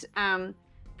 But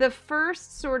the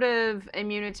first sort of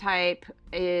immunotype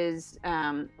is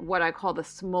what I call the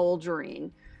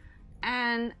smoldering.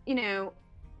 And, and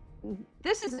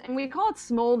we call it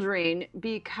smoldering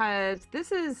because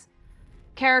this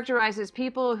characterizes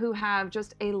people who have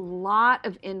just a lot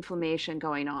of inflammation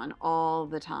going on all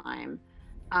the time.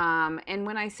 And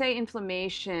when I say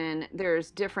inflammation, there's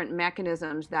different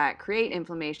mechanisms that create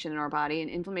inflammation in our body, and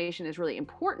inflammation is really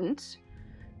important.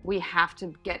 We have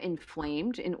to get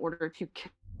inflamed in order to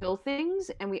kill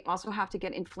things, and we also have to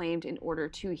get inflamed in order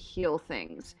to heal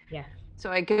things. Yeah.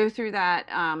 So I go through that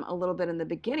a little bit in the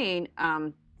beginning,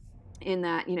 in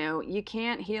that, you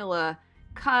can't heal a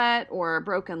cut or a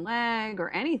broken leg or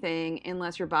anything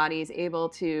unless your body is able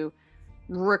to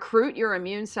recruit your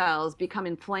immune cells, become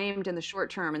inflamed in the short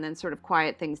term, and then sort of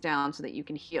quiet things down so that you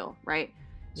can heal, right?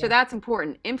 Yeah. So that's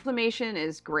important. Inflammation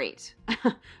is great,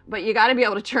 but you got to be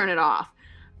able to turn it off.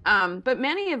 But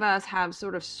many of us have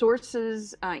sort of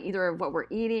sources, either of what we're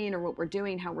eating or what we're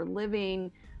doing, how we're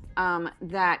living,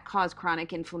 that cause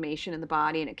chronic inflammation in the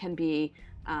body, and it can be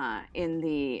in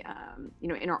the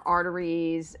in our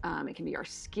arteries, it can be our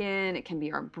skin, it can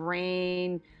be our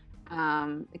brain,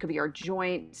 it could be our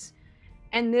joints,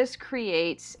 and this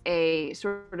creates a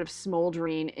sort of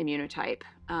smoldering immunotype.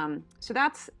 So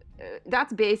that's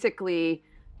basically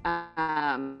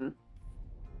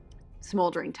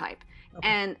smoldering type. Okay.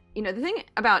 And the thing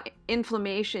about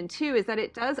inflammation too is that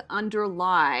it does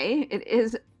underlie, it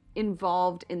is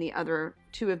involved in the other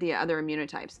two of the other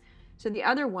immunotypes. So the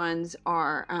other ones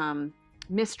are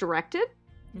misdirected.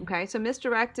 Okay, so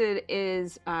misdirected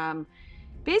is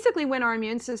basically when our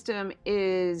immune system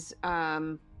is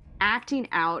acting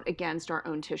out against our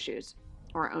own tissues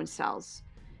or our own cells.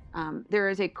 There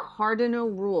is a cardinal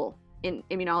rule in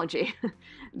immunology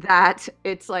that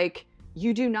it's like,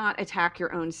 you do not attack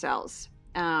your own cells.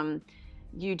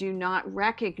 You do not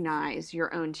recognize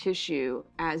your own tissue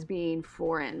as being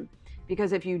foreign,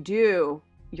 because if you do,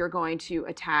 you're going to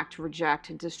attack, to reject,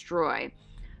 and destroy.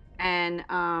 And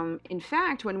in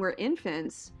fact, when we're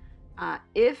infants,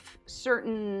 if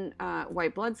certain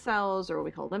white blood cells, or what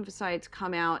we call lymphocytes,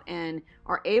 come out and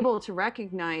are able to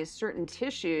recognize certain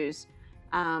tissues,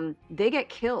 they get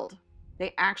killed.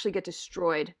 They actually get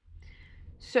destroyed.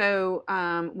 So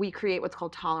we create what's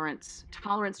called tolerance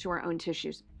to our own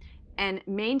tissues. And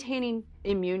maintaining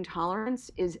immune tolerance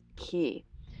is key.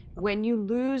 When you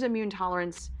lose immune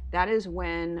tolerance, that is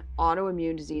when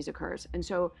autoimmune disease occurs. And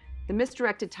so the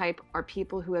misdirected type are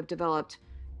people who have developed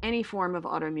any form of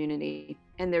autoimmunity.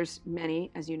 And there's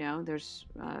many, as you know, there's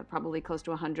probably close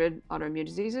to 100 autoimmune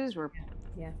diseases. We're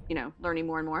learning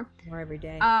more and more. More every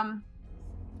day.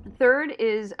 Third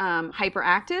is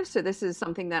hyperactive. So this is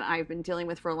something that I've been dealing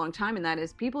with for a long time, and that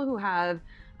is people who have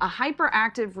a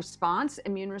hyperactive response,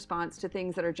 immune response to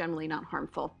things that are generally not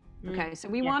harmful. Okay, so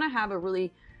we want to have a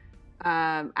really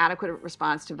adequate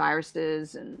response to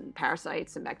viruses and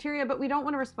parasites and bacteria, but we don't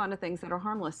want to respond to things that are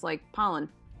harmless, like pollen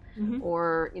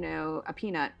or a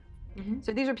peanut. Hmm.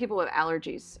 So these are people with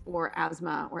allergies or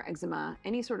asthma or eczema,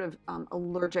 any sort of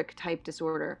allergic type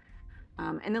disorder.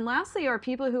 And then lastly are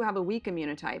people who have a weak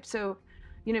immunotype. So,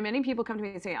 many people come to me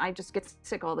and say, I just get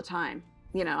sick all the time.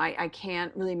 I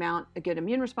can't really mount a good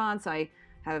immune response. I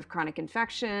have chronic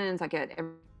infections. I get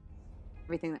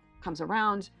everything that comes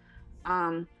around.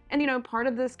 And part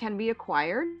of this can be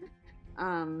acquired.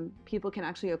 People can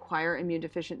actually acquire immune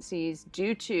deficiencies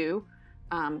due to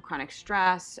chronic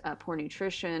stress, poor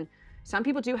nutrition. Some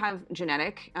people do have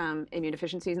genetic immune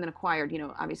deficiencies and then acquired.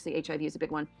 Obviously HIV is a big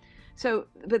one. So,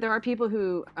 but there are people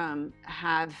who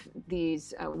have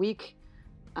these weak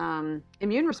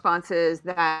immune responses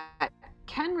that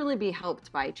can really be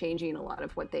helped by changing a lot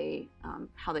of what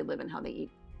how they live and how they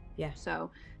eat. Yeah.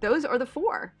 So those are the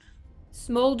four.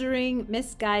 Smoldering,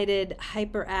 misguided,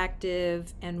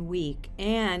 hyperactive, and weak.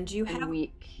 And And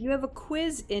weak. you have a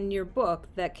quiz in your book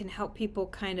that can help people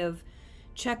kind of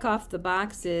check off the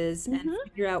boxes and Mm-hmm.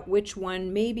 figure out which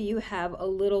one maybe you have a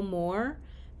little more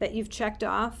that you've checked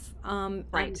off on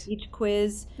Right. each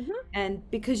quiz. Mm-hmm. And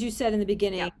because you said in the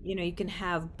beginning, Yep. you can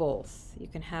have both. You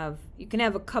can have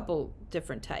a couple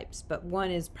different types, but one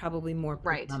is probably more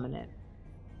Right. predominant.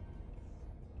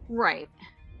 Right.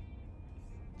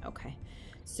 Okay.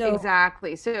 So,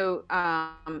 Exactly. So,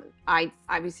 I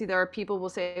obviously there are people will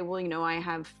say, well, I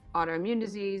have autoimmune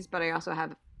disease, but I also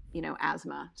have,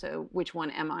 asthma. So, which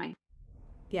one am I?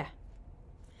 yeah.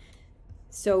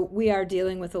 So we are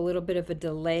dealing with a little bit of a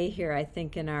delay here, I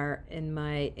think, in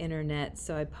my internet.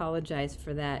 So I apologize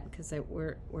for that because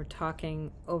we're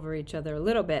talking over each other a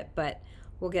little bit, but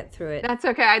we'll get through it. That's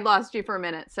okay. I lost you for a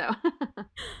minute. So,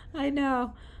 I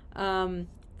know.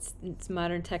 It's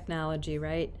modern technology,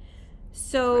 right?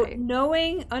 So right.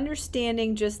 knowing,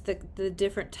 understanding just the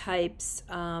different types,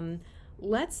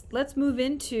 let's move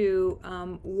into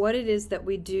what it is that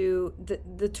we do,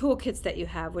 the toolkits that you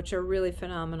have, which are really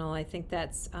phenomenal. I think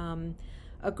that's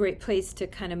a great place to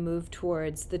kind of move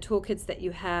towards the toolkits that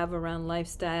you have around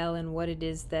lifestyle and what it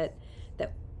is that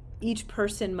each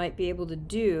person might be able to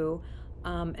do.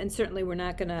 And certainly, we're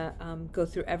not going to go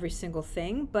through every single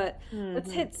thing, but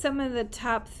let's Hmm. hit some of the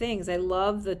top things. I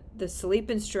love the sleep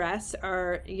and stress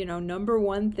are, number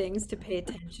one things to pay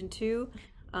attention to.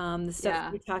 The stuff that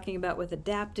Yeah. you're talking about with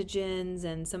adaptogens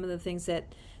and some of the things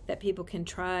that people can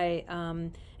try,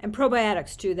 and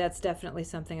probiotics too. That's definitely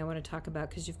something I want to talk about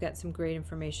because you've got some great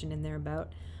information in there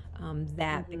about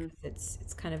that Hmm. because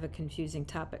it's kind of a confusing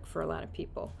topic for a lot of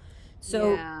people.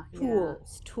 So Yeah. Yeah.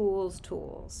 tools, tools,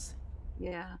 tools.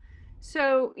 Yeah.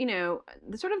 So,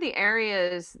 the sort of the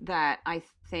areas that I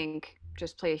think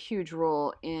just play a huge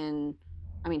role in,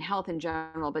 I mean, health in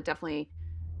general, but definitely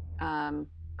um,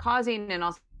 causing and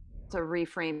also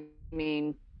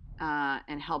reframing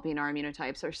and helping our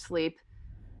immunotypes are sleep,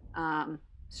 um,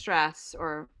 stress,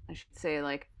 or I should say,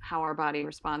 like how our body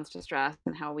responds to stress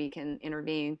and how we can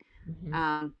intervene, Hmm.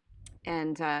 um,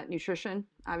 and nutrition,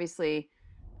 obviously,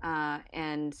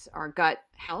 and our gut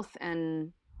health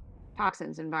and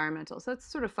toxins, environmental. So it's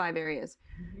sort of five areas.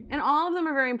 Hmm. And all of them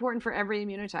are very important for every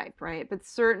immunotype, right? But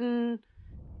certain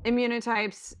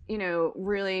immunotypes,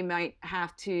 really might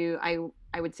have to,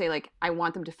 I would say, like, I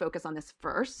want them to focus on this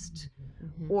first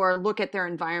Hmm. or look at their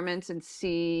environments and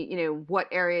see, what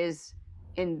areas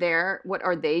in there, what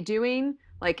are they doing?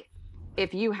 Like,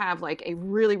 if you have like a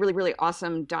really, really, really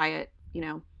awesome diet,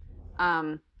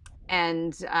 um,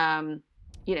 and,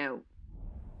 you know,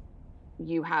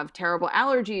 you have terrible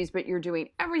allergies, but you're doing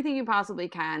everything you possibly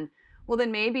can, well,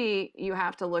 then maybe you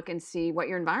have to look and see what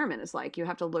your environment is like. You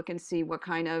have to look and see what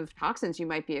kind of toxins you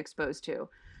might be exposed to.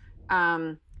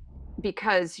 Um,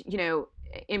 because,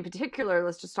 in particular,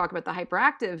 let's just talk about the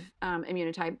hyperactive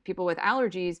immunotype, people with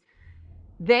allergies.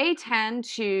 They tend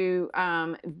to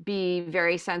be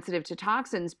very sensitive to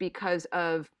toxins because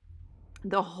of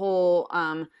the whole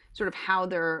sort of how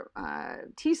their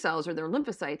T cells or their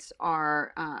lymphocytes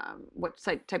are, what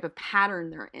type of pattern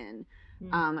they're in.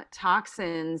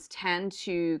 Toxins tend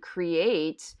to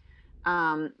create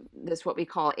this, what we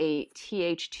call a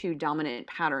Th2 dominant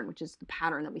pattern, which is the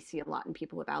pattern that we see a lot in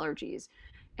people with allergies.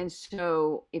 And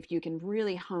so, if you can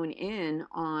really hone in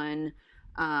on,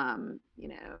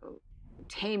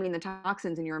 taming the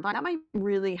toxins in your environment, that might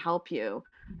really help you.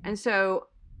 And so,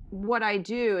 what I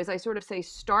do is I sort of say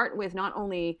start with not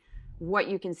only what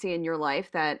you can see in your life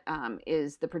that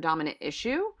is the predominant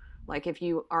issue. Like if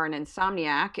you are an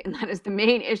insomniac and that is the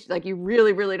main issue, like you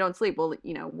really, really don't sleep, well,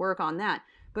 work on that.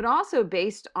 But also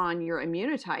based on your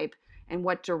immunotype and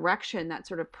what direction that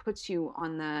sort of puts you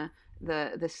on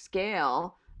the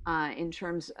scale in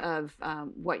terms of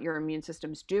what your immune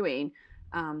system's doing.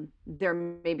 There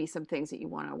may be some things that you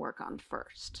want to work on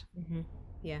first. Hmm.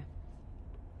 Yeah.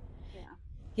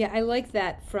 Yeah, I like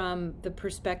that from the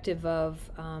perspective of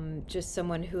just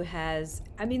someone who has.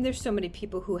 I mean, there's so many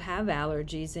people who have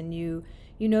allergies, and you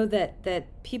know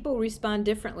that people respond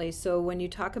differently. So when you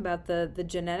talk about the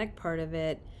genetic part of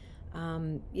it,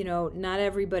 you know, not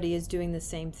everybody is doing the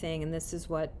same thing, and this is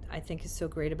what I think is so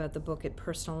great about the book. It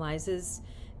personalizes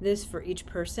this for each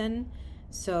person.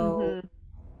 So Hmm.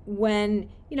 when,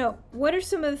 you know, what are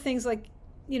some of the things like,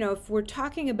 you know, if we're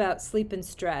talking about sleep and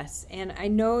stress, and I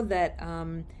know that,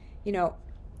 you know,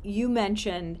 you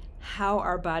mentioned how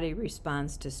our body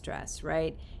responds to stress,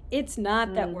 right? It's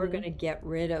not that we're going Hmm. to get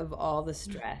rid of all the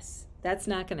stress. That's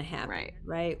not going to happen, Right.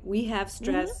 right? We have Hmm.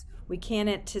 stress, we can't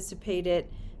anticipate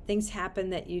it. Things happen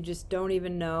that you just don't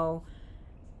even know.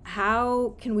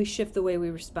 How can we shift the way we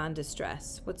respond to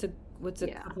stress? What's a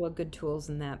Yeah. couple of good tools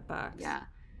in that box? Yeah.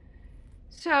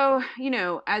 So,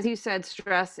 as you said,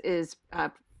 stress is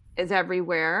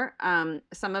everywhere.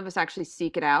 Some of us actually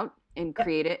seek it out and Yep.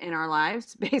 create it in our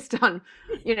lives based on,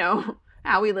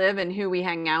 how we live and who we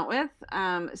hang out with.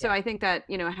 So Yeah. I think that,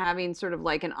 having sort of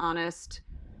like an honest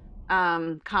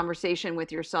conversation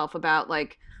with yourself about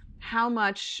like how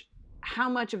much how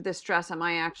much of this stress am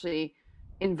I actually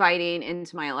inviting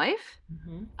into my life.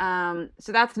 Hmm.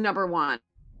 So that's number one,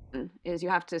 is you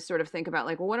have to sort of think about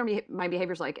like, well, what are my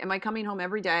behaviors like? Am I coming home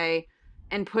every day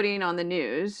and putting on the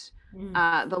news,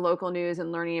 Mm. the local news,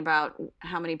 and learning about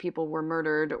how many people were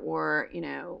murdered, or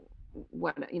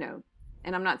what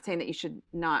and I'm not saying that you should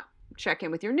not check in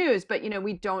with your news, but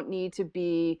we don't need to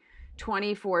be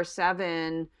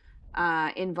 24/7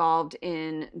 involved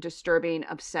in disturbing,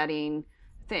 upsetting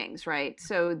things, right?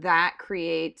 So that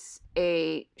creates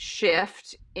a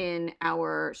shift in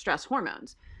our stress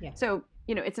hormones. Yeah. So,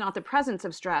 it's not the presence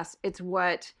of stress, it's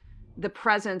what the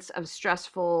presence of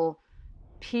stressful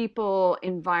people,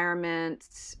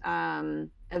 environments,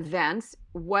 events,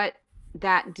 what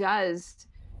that does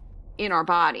in our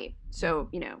body. So,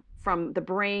 from the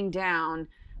brain down,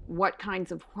 what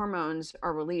kinds of hormones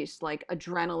are released, like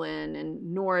adrenaline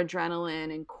and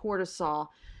noradrenaline and cortisol.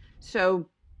 So,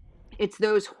 it's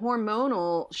those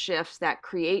hormonal shifts that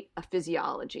create a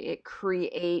physiology. It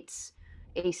creates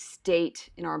a state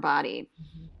in our body.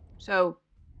 Mhm. So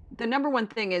the number one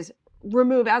thing is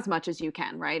remove as much as you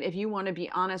can, right? If you want to be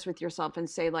honest with yourself and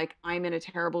say like I'm in a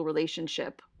terrible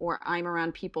relationship, or I'm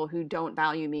around people who don't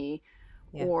value me,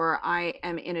 Yeah. or I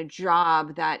am in a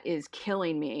job that is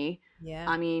killing me. Yeah.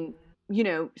 I mean,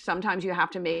 sometimes you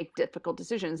have to make difficult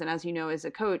decisions, and as you know, as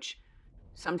a coach,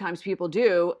 sometimes people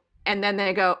do, and then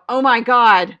they go, "Oh my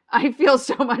god, I feel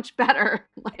so much better."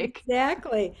 Like,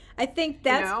 Exactly. I think you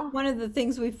that's know? one of the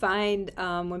things we find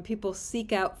when people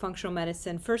seek out functional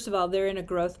medicine. First of all, they're in a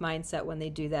growth mindset when they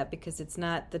do that because it's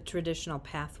not the traditional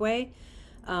pathway.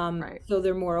 Right. So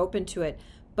they're more open to it.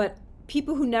 But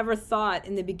people who never thought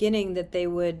in the beginning that they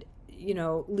would, you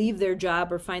know, leave their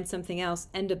job or find something else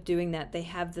end up doing that. They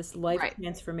have this life Right.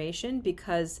 transformation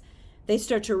because they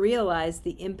start to realize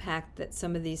the impact that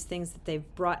some of these things that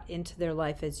they've brought into their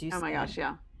life, as you Oh my said, gosh,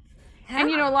 yeah. And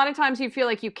have. a lot of times you feel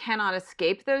like you cannot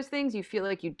escape those things. You feel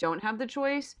like you don't have the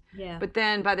choice. Yeah. But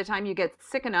then by the time you get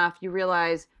sick enough, you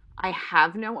realize I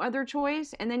have no other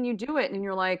choice. And then you do it and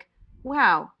you're like,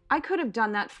 wow, I could have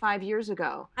done that 5 years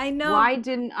ago. I know. Why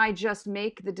didn't I just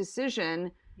make the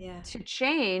decision Yeah. to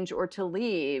change or to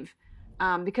leave?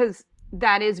 Because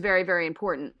that is very, very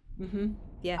important. Mm-hmm.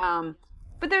 Yeah. Um,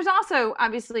 but there's also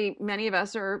obviously many of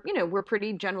us are, we're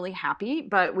pretty generally happy,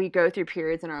 but we go through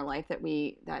periods in our life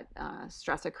that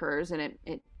stress occurs, and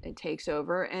it takes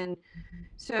over. And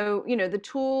so, the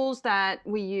tools that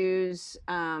we use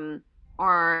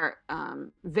are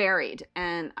varied.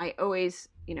 And I always,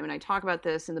 when I talk about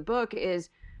this in the book, is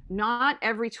not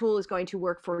every tool is going to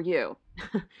work for you.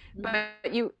 Mm.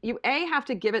 But you have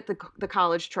to give it the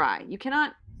college try. You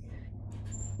cannot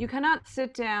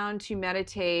sit down to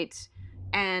meditate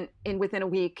and in within a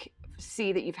week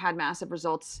see that you've had massive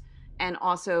results and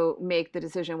also make the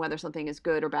decision whether something is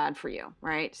good or bad for you,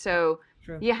 right? So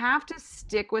True. you have to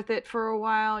stick with it for a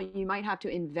while. You might have to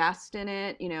invest in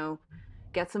it,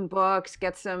 get some books,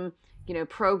 get some,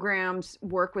 programs,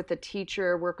 work with a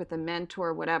teacher, work with a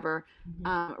mentor, whatever.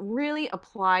 Hmm. Really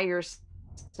apply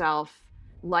yourself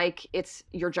like it's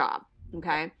your job. Yeah.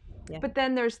 Okay. Yeah. But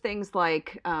then there's things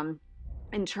like,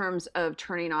 in terms of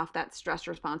turning off that stress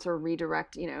response or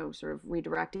sort of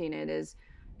redirecting it, is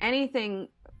anything,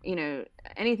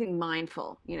 anything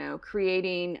mindful,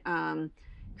 creating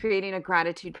a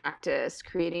gratitude practice,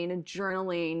 creating a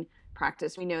journaling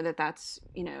practice. We know that that's,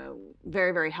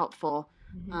 very, very helpful.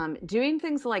 Hmm. Doing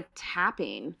things like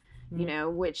tapping,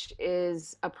 Hmm. which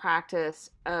is a practice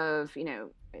of,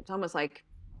 it's almost like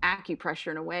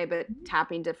acupressure in a way, but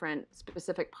tapping different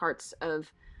specific parts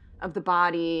of the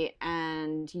body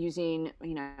and using,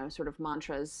 sort of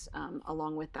mantras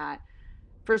along with that.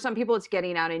 For some people, it's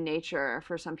getting out in nature.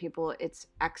 For some people, it's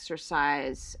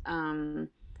exercise.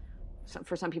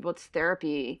 For some people, it's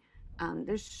therapy.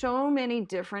 There's so many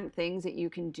different things that you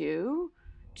can do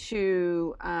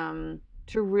to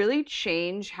really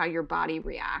change how your body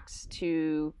reacts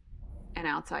to an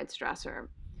outside stressor.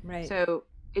 Right. So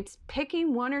it's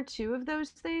picking one or two of those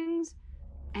things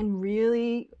and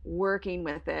really working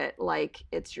with it like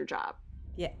it's your job.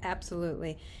 Yeah,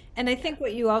 absolutely. And I think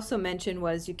what you also mentioned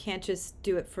was you can't just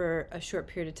do it for a short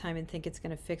period of time and think it's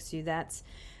going to fix you. That's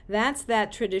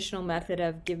that traditional method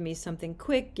of give me something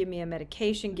quick, give me a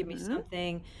medication, give me Mm-hmm.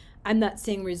 something. I'm not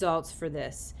seeing results for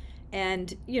this.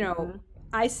 And, Mm-hmm.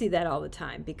 I see that all the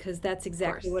time because that's Of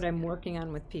exactly course. what I'm working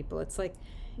on with people. It's like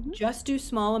Mm-hmm. just do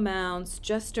small amounts,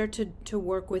 just start to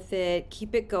work with it,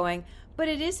 keep it going. But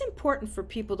it is important for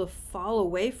people to fall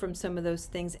away from some of those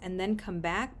things and then come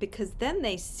back because then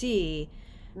they see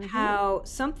Mm-hmm. how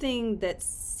something that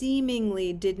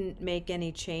seemingly didn't make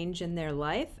any change in their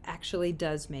life actually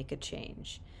does make a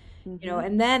change. Mm-hmm.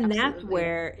 And then that's Absolutely.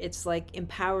 where it's like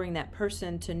empowering that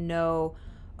person to know,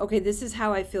 okay, this is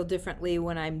how I feel differently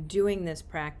when I'm doing this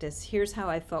practice. Here's how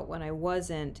I felt when I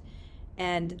wasn't.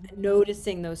 And Mm-hmm.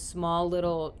 noticing those small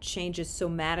little changes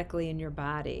somatically in your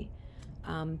body.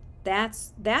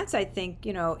 That's I think,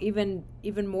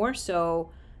 even more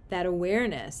so that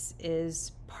awareness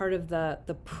is part of the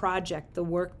project, the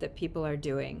work that people are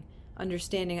doing,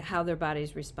 understanding how their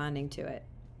body's responding to it.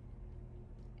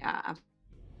 Yeah,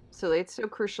 absolutely. It's so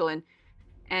crucial.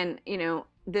 And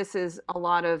this is a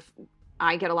lot of,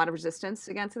 I get a lot of resistance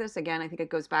against this. Again, I think it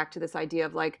goes back to this idea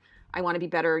of like, I want to be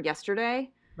better yesterday.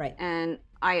 Right. And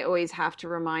I always have to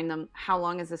remind them, how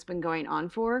long has this been going on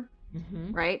for?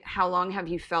 Mm-hmm. Right? How long have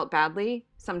you felt badly?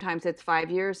 Sometimes it's 5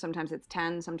 years, sometimes it's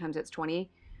 10, sometimes it's 20.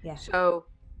 Yeah. So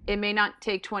it may not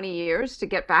take 20 years to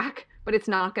get back, but it's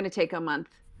not going to take a month.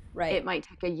 Right. It might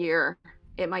take a year.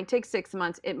 It might take 6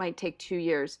 months. It might take 2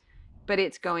 years, but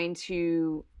it's going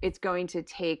to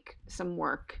take some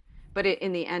work. But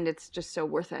in the end, it's just so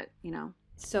worth it.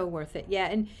 So worth it.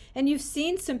 Yeah. And you've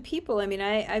seen some people, I mean,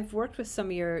 I've worked with some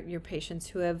of your patients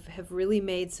who have really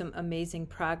made some amazing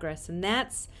progress. And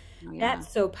that's Oh, yeah.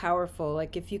 that's so powerful.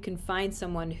 Like if you can find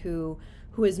someone who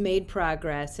has made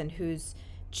progress and who's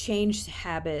changed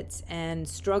habits and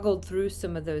struggled through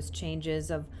some of those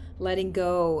changes of letting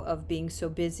go of being so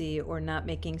busy or not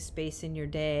making space in your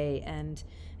day and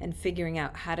figuring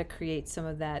out how to create some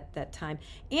of that time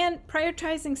and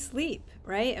prioritizing sleep,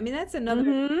 right? I mean, that's another,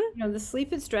 Mm-hmm. the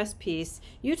sleep and stress piece.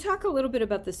 You talk a little bit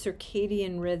about the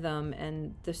circadian rhythm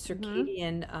and the Mm-hmm.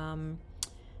 circadian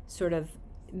sort of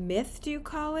myth, do you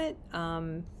call it?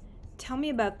 Tell me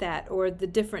about that, or the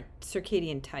different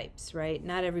circadian types, right?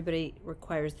 Not everybody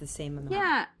requires the same amount.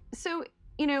 Yeah. So,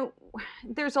 you know,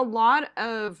 there's a lot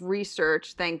of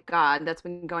research, thank God, that's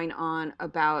been going on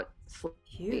about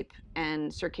Huge. sleep and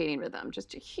circadian rhythm.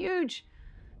 Just a huge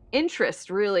interest,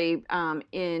 really,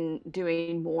 in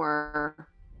doing more,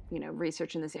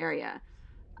 research in this area.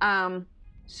 Um,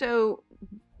 so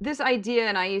this idea,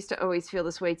 and I used to always feel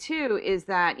this way too, is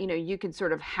that you could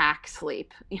sort of hack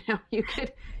sleep. You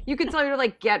could sort of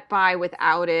like get by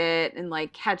without it and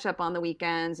like catch up on the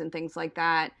weekends and things like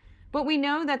that. But we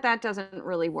know that that doesn't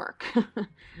really work, Mhm.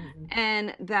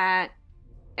 and that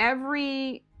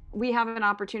every we have an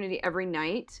opportunity every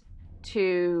night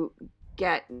to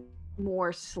get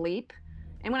more sleep.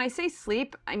 And when I say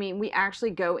sleep, I mean we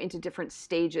actually go into different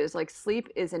stages. Like sleep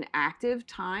is an active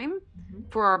time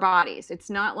Mhm. for our bodies. It's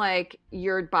not like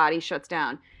your body shuts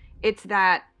down. It's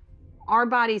that our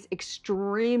body's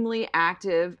extremely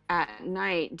active at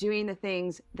night doing the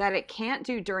things that it can't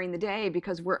do during the day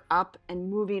because we're up and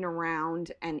moving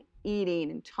around and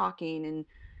eating and talking and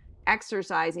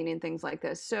exercising and things like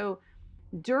this. So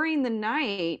during the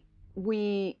night,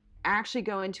 we actually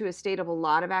go into a state of a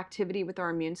lot of activity with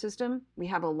our immune system. We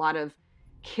have a lot of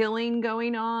killing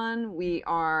going on.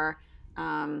 We're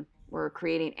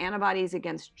creating antibodies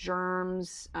against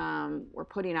germs. We're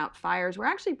putting out fires. We're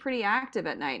actually pretty active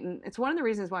at night, and it's one of the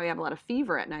reasons why we have a lot of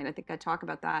fever at night. I think I talk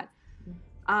about that.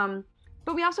 Um,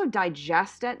 but we also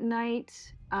digest at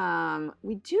night.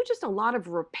 We do just a lot of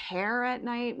repair at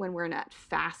night when we're in that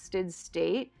fasted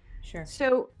state. Sure.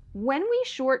 So when we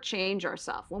shortchange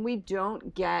ourselves, when we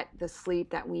don't get the sleep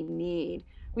that we need,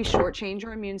 we shortchange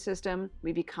our immune system.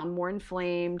 We become more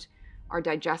inflamed. Our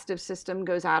digestive system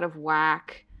goes out of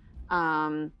whack.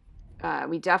 Um,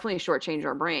 we definitely shortchange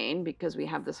our brain because we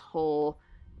have this whole,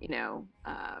 you know,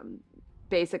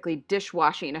 basically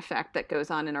dishwashing effect that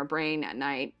goes on in our brain at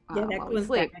night Yeah, that while we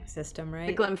sleep. glymphatic system,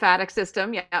 The right? glymphatic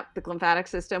system, yeah, the glymphatic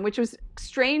system, which was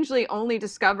strangely only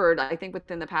discovered, I think,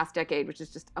 within the past decade, which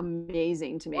is just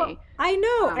amazing to Well, me. I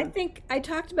know. I Um, think I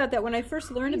talked about that when I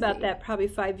first learned about Crazy. that probably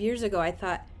 5 years ago. I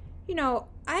thought,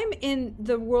 I'm in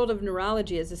the world of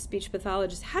neurology as a speech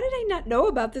pathologist. How did I not know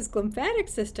about this glymphatic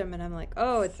system? And I'm like,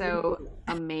 oh, it's really, So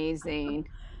amazing.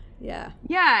 yeah.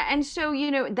 Yeah, and so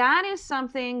that is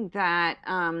something that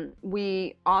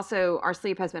we also our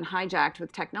sleep has been hijacked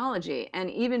with technology, and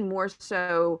even more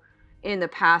so in the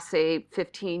past, say,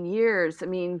 15 years. I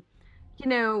mean, you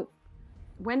know,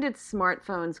 when did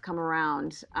smartphones come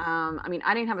around? I mean,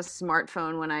 I didn't have a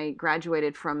smartphone when I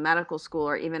graduated from medical school,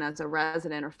 or even as a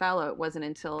resident or fellow. It wasn't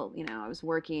until I was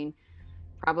working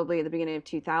probably at the beginning of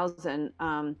 2000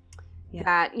 Yeah.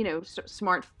 that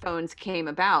smartphones came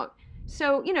about.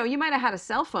 So you might have had a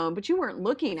cell phone, but you weren't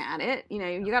looking at it.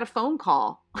 You got a phone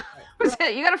call. Was Right.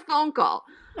 it? You got a phone call.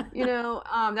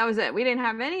 That was it. We didn't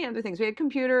have any other things. We had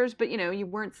computers, but you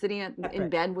weren't sitting in Separate.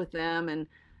 bed with them. And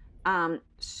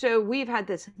so we've had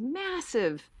this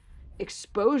massive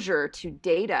exposure to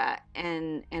data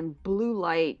and blue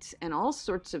light and all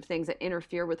sorts of things that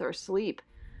interfere with our sleep,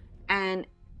 and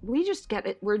we just get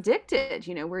it. We're addicted.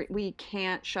 We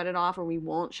can't shut it off, or we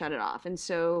won't shut it off. And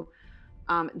so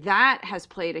that has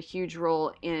played a huge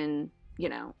role in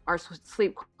our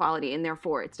sleep quality, and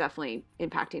therefore it's definitely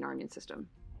impacting our immune system.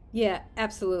 Yeah,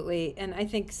 absolutely. And I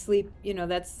think sleep,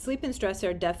 that's sleep and stress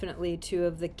are definitely two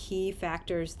of the key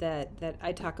factors that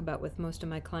I talk about with most of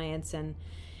my clients. And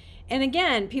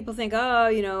again, people think,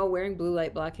 oh, wearing blue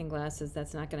light blocking glasses,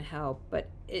 that's not going to help.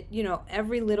 But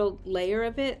every little layer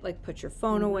of it, like put your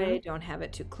phone Hmm. away, don't have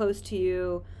it too close to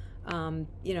you. Um,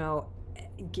 you know,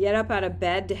 get up out of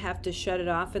bed to have to shut it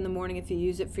off in the morning if you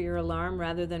use it for your alarm,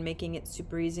 rather than making it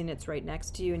super easy and it's right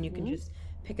next to you and you can Hmm. just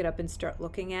pick it up and start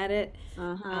looking at it.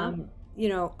 Uh-huh. Um,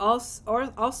 all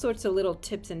sorts of little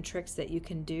tips and tricks that you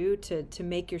can do to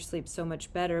make your sleep so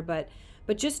much better. But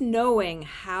just knowing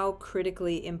how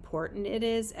critically important it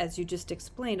is, as you just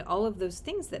explained, all of those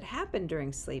things that happen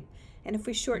during sleep. And if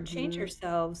we shortchange Hmm.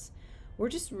 ourselves, we're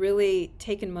just really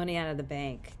taking money out of the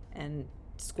bank and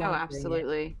Oh, squandering it.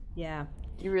 absolutely. Yeah.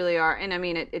 You really are. And I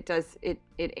mean, it does, it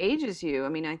ages you. I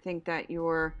mean, I think that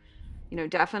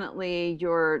definitely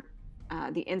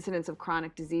the incidence of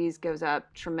chronic disease goes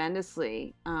up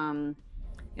tremendously.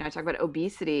 I talk about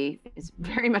obesity is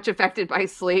Mhm. very much affected by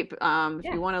sleep. If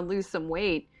Yeah. you want to lose some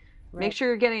weight, make Right. sure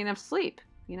you're getting enough sleep,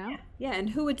 you know? Yeah. Yeah. And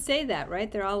who would say that,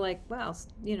 right? They're all like, well,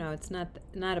 it's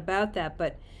not about that,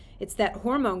 but it's that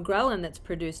hormone ghrelin that's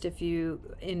produced if you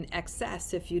in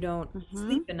excess if you don't Hmm.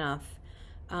 sleep enough.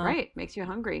 Um, Right. Makes you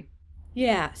hungry.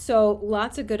 yeah. So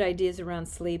lots of good ideas around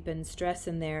sleep and stress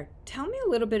in there. Tell me a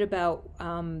little bit about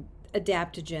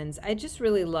adaptogens. I just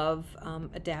really love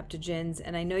adaptogens,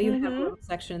 and I know you have a Hmm. little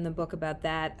section in the book about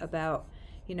that, about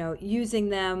using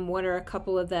them. What are a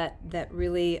couple of that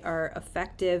really are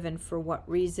effective, and for what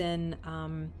reason?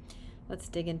 Let's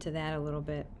dig into that a little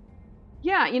bit.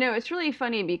 Yeah, it's really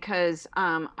funny because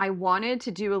I wanted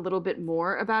to do a little bit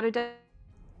more about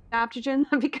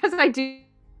adaptogen because I do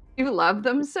love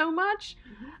them so much.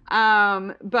 Mhm.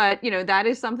 But that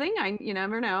is something you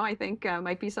never know. I think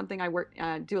might be something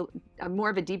I do more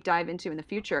of a deep dive into in the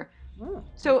future. Oh,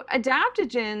 So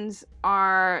adaptogens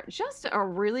are just a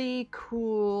really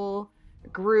cool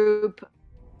group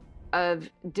of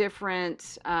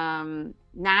different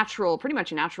pretty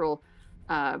much natural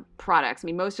products. I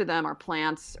mean, most of them are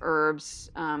plants, herbs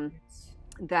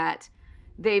that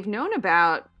they've known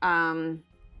about, and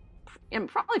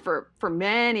probably for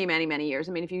many, many, many years.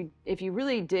 I mean, if you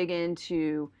really dig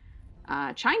into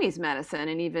Chinese medicine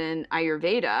and even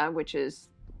Ayurveda, which is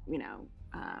you know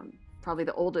probably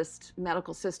the oldest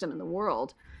medical system in the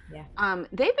world, yeah.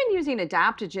 they've been using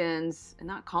adaptogens and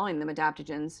not calling them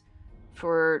adaptogens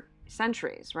for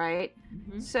centuries, right?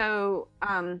 Hmm. So,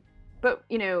 but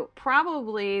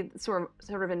probably sort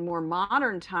of in more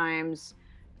modern times,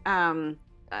 um,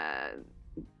 uh,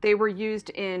 they were used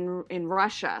in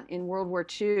Russia in World War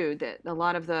II. That a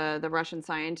lot of the Russian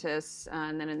scientists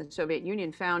and then in the Soviet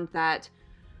Union found that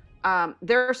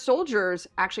their soldiers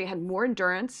actually had more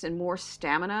endurance and more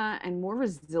stamina and more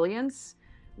resilience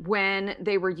when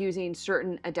they were using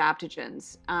certain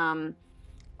adaptogens.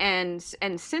 And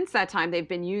since that time, they've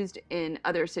been used in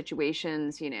other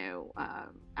situations,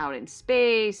 out in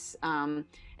space, and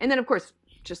then of course,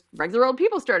 just regular old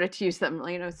people started to use them,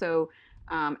 so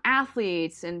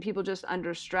athletes and people just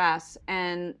under stress.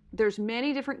 And there's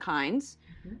many different kinds.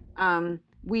 Hmm.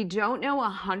 We don't know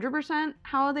 100%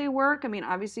 how they work. I mean,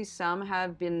 obviously, some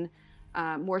have been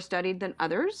more studied than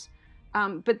others.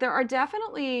 But there are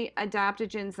definitely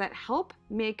adaptogens that help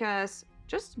make us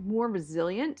just more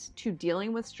resilient to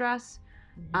dealing with stress.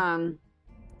 Um,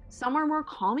 some are more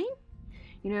calming,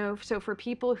 so for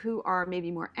people who are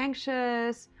maybe more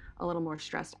anxious, a little more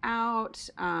stressed out,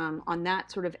 on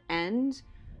that sort of end,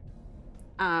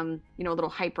 a little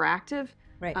hyperactive,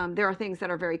 Right. there are things that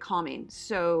are very calming.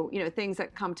 So, things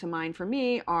that come to mind for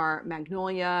me are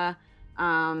magnolia.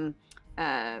 Um,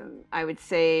 I would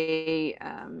say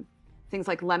things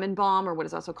like lemon balm, or what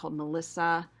is also called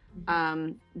melissa.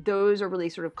 Those are really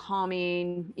sort of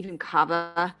calming, even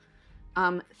kava.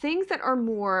 Things that are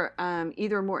more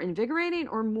either more invigorating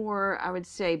or more, I would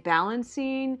say,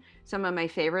 balancing. Some of my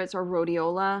favorites are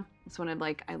rhodiola. That's one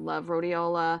I love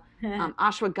rhodiola.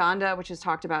 Ashwagandha, which is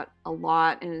talked about a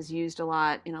lot and is used a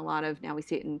lot in a lot of, now we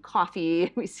see it in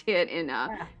coffee, we see it in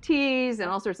teas and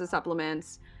all sorts of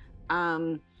supplements.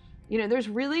 There's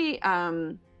really,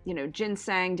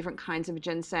 ginseng, different kinds of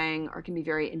ginseng can be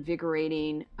very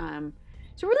invigorating.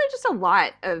 So really just a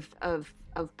lot of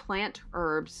plant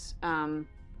herbs. And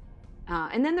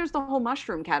then there's the whole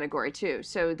mushroom category too.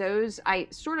 So those I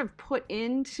sort of put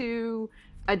into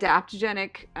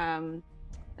adaptogenic,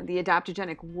 the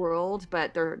adaptogenic world,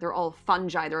 but they're all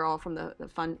fungi. They're all from the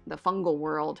fungal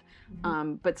world.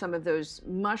 But some of those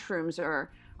mushrooms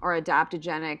are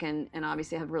adaptogenic and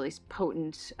obviously have really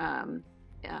potent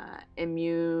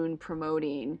immune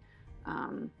promoting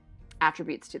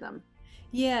attributes to them.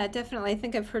 Yeah, definitely. I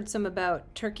think I've heard some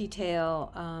about turkey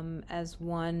tail as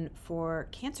one for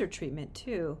cancer treatment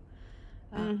too.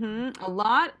 A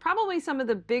lot, probably some of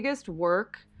the biggest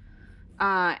work,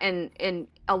 and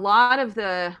a lot of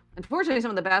unfortunately,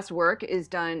 some of the best work is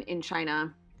done in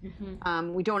China.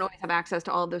 We don't always have access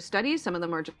to all of those studies. Some of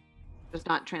them are just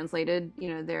not translated.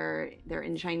 They're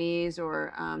in Chinese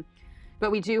but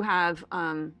we do have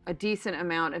a decent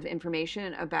amount of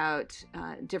information about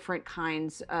different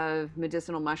kinds of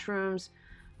medicinal mushrooms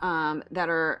that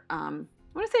are, I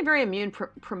want to say, very immune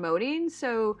promoting.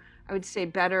 So I would say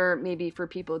better maybe for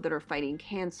people that are fighting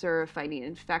cancer, fighting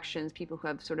infections, people who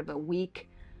have sort of a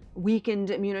weakened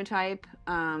immunotype.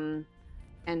 And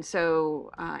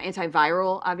so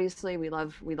antiviral, obviously, we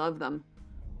love them.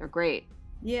 They're great.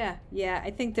 Yeah, I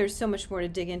think there's so much more to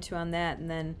dig into on that. And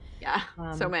then,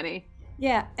 so many.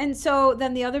 Yeah, and so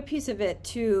then the other piece of it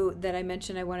too that I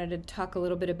mentioned I wanted to talk a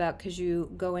little bit about, because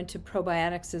you go into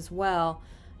probiotics as well,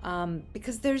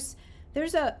 because there's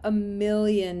a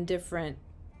million different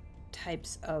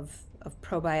types of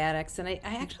probiotics, and I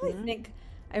actually think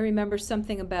I remember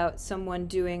something about someone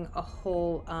doing a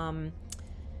whole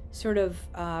sort of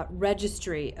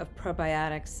registry of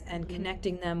probiotics and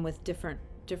connecting them with different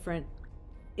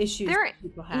issues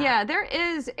people have. Yeah, there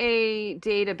is a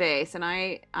database, and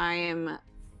I am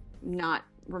not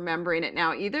remembering it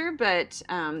now either, but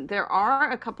there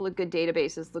are a couple of good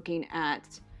databases looking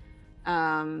at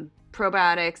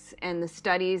probiotics and the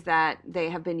studies that they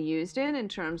have been used in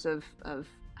terms of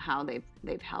how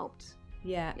they've helped.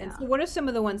 Yeah. And so what are some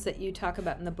of the ones that you talk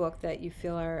about in the book that you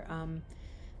feel are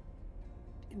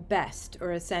best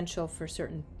or essential for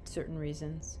certain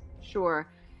reasons? Sure.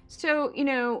 So,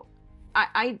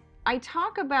 I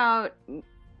talk about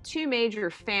two major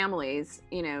families,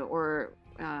 or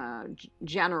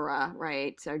genera,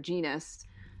 right, or genus,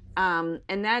 and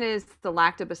that is the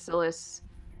Lactobacillus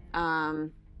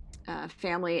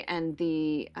family and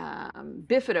the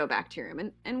Bifidobacterium.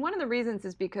 And one of the reasons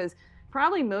is because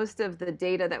probably most of the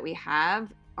data that we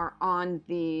have are on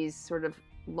these sort of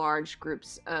large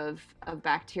groups of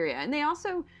bacteria, and they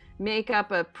also make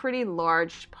up a pretty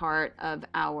large part of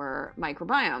our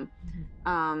microbiome,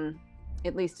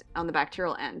 at least on the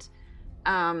bacterial end.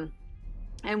 And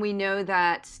we know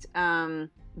that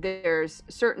there's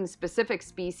certain specific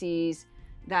species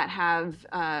that have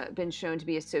been shown to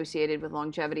be associated with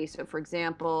longevity. So for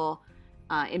example,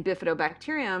 in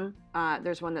Bifidobacterium,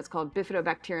 there's one that's called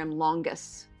Bifidobacterium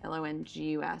longus,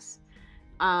 Longus.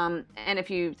 And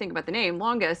if you think about the name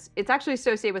longus, it's actually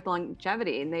associated with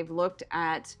longevity. And they've looked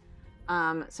at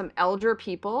some elder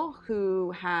people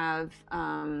who have,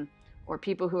 or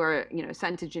people who are,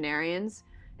 centenarians,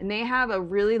 and they have a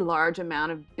really large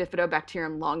amount of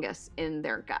Bifidobacterium longus in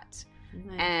their gut.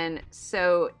 Mm-hmm. And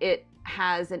so it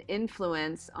has an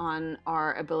influence on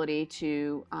our ability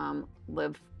to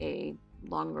live a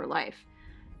longer life.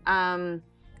 And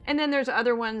then there's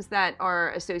other ones that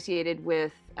are associated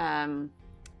with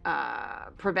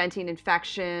preventing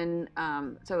infection.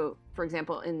 So, for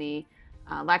example, in the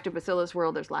Lactobacillus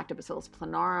world, there's Lactobacillus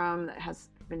planarum that has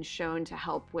been shown to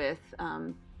help with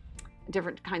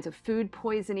different kinds of food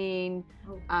poisoning,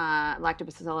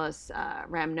 Lactobacillus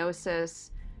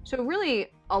rhamnosus. So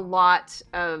really a lot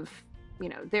of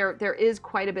there is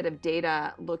quite a bit of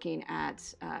data looking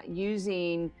at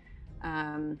using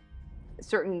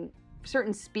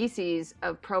certain species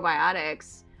of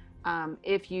probiotics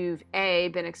if you've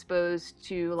been exposed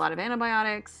to a lot of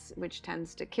antibiotics, which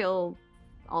tends to kill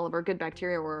all of our good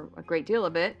bacteria or a great deal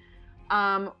of it,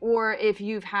 or if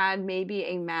you've had maybe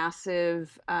a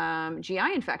massive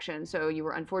GI infection, so you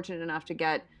were unfortunate enough to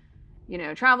get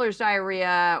traveler's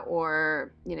diarrhea,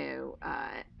 or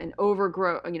an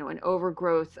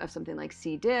overgrowth of something like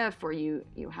C. diff, or you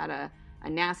had a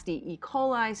nasty E.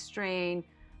 coli strain.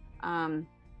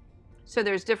 So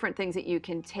there's different things that you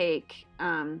can take.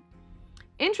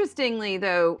 Interestingly,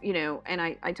 though, and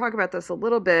I talk about this a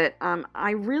little bit,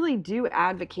 I really do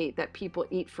advocate that people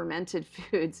eat fermented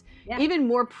foods, even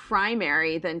more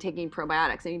primary than taking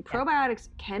probiotics. I mean, probiotics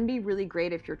can be really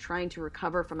great if you're trying to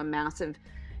recover from a massive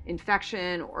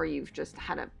infection, or you've just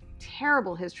had a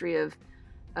terrible history of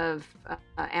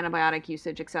antibiotic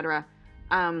usage, etc.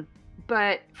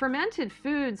 But fermented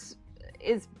foods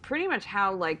is pretty much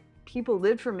how people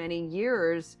lived for many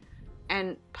years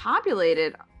and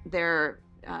populated their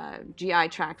GI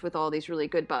tract with all these really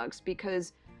good bugs,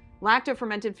 because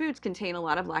lacto-fermented foods contain a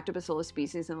lot of lactobacillus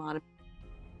species and a lot of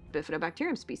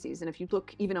bifidobacterium species. And if you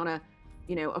look even on a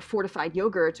fortified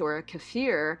yogurt or a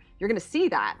kefir, you're going to see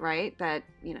that, right?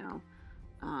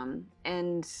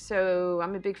 And so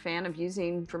I'm a big fan of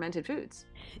using fermented foods.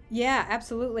 Yeah,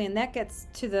 absolutely. And that gets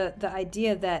to the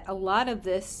idea that a lot of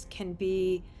this can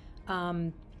be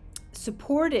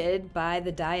supported by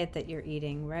the diet that you're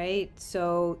eating, right?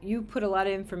 So you put a lot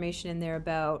of information in there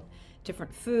about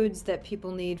different foods that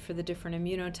people need for the different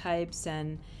immunotypes.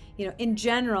 And, in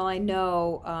general, I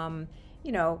know,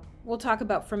 we'll talk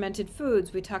about fermented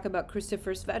foods. We talk about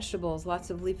cruciferous vegetables, lots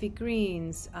of leafy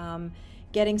greens,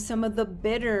 getting some of the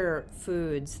bitter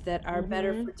foods that are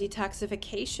better for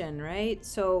detoxification, right?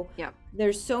 So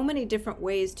there's so many different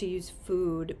ways to use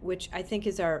food, which I think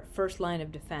is our first line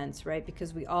of defense, right?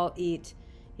 Because we all eat,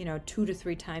 2 to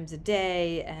 3 times a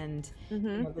day, and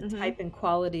the type and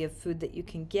quality of food that you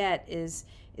can get is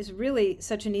really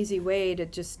such an easy way to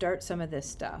just start some of this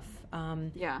stuff.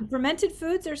 Fermented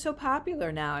foods are so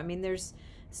popular now. I mean, there's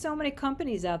so many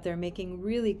companies out there making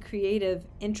really creative,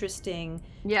 interesting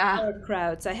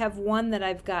sauerkrauts. I have one that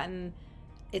I've gotten.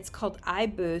 It's called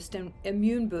iBoost and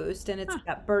Immune Boost, and it's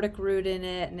got burdock root in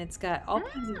it, and it's got all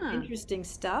kinds of interesting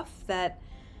stuff that,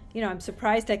 I'm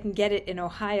surprised I can get it in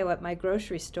Ohio at my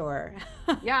grocery store.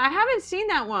 Yeah, I haven't seen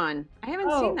that one. I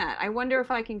haven't seen that. I wonder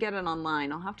if I can get it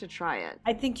online. I'll have to try it.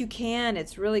 I think you can.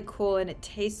 It's really cool, and it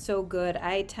tastes so good.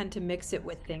 I tend to mix it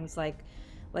with things like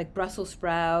Brussels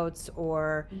sprouts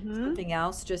or something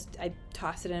else. Just I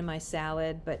toss it in my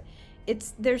salad, but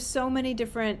there's so many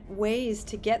different ways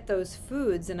to get those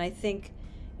foods. And I think,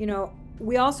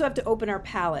 we also have to open our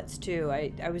palates too.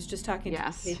 I was just talking to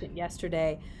a patient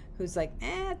yesterday who's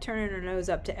turning her nose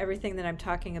up to everything that I'm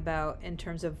talking about in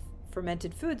terms of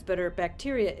fermented foods, but her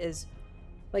bacteria is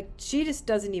she just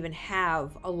doesn't even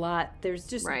have a lot. There's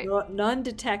just none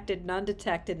detected on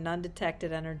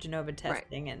her Genova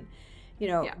testing. And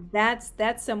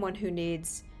that's someone who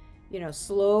needs,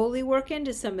 slowly work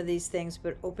into some of these things,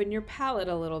 but open your palate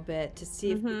a little bit to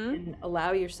see if you can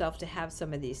allow yourself to have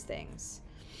some of these things.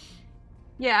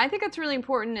 Yeah, I think that's really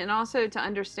important, and also to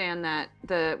understand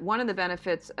that one of the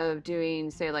benefits of doing,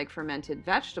 say, fermented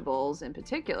vegetables in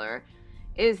particular,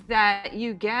 is that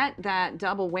you get that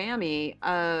double whammy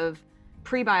of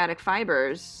prebiotic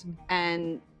fibers,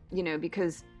 and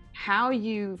because how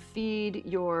you feed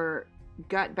your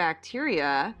gut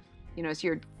bacteria, so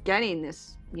you're getting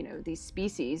this, these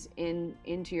species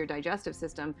into your digestive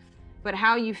system, but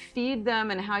how you feed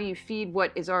them and how you feed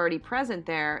what is already present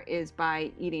there is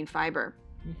by eating fiber.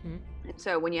 And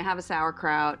so when you have a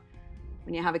sauerkraut,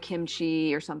 when you have a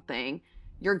kimchi or something,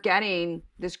 you're getting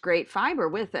this great fiber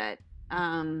with it.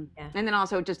 And then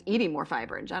also just eating more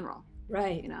fiber in general.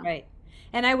 Right, right.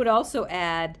 And I would also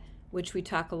add, which we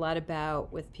talk a lot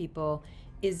about with people,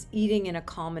 is eating in a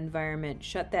calm environment.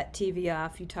 Shut that TV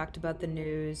off. You talked about the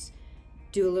news.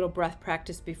 Do a little breath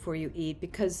practice before you eat,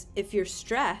 because if you're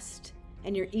stressed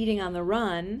and you're eating on the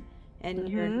run and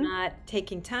you're not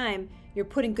taking time, you're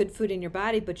putting good food in your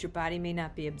body, but your body may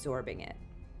not be absorbing it.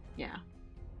 Yeah,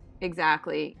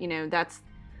 exactly.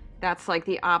 That's like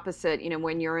the opposite,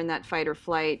 when you're in that fight or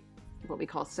flight, what we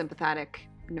call sympathetic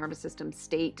nervous system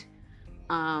state,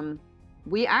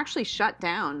 we actually shut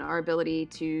down our ability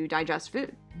to digest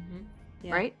food,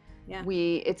 right? Yeah.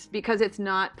 It's because it's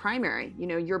not primary.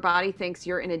 Your body thinks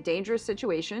you're in a dangerous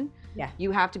situation. Yeah.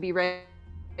 You have to be ready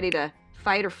to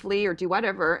fight or flee or do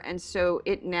whatever. And so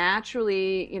it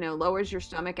naturally, lowers your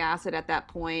stomach acid at that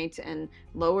point and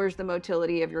lowers the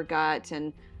motility of your gut,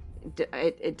 and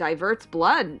it diverts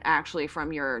blood actually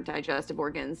from your digestive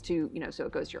organs to, so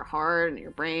it goes to your heart and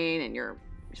your brain and your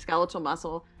skeletal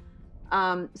muscle.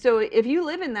 So if you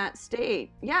live in that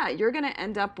state, yeah, you're going to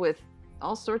end up with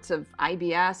all sorts of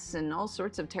IBS and all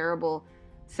sorts of terrible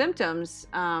symptoms,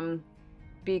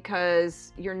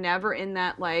 because you're never in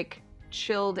that like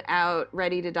chilled out,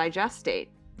 ready to digest state.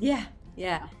 Yeah.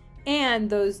 And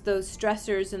those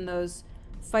stressors and those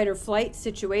fight or flight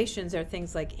situations are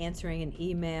things like answering an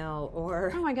email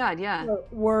or oh my God, yeah,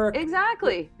 work.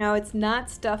 Exactly. Now, it's not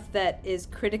stuff that is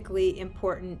critically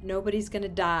important. Nobody's going to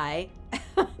die.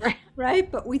 Right.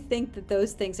 Right? But we think that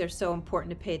those things are so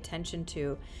important to pay attention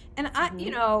to. And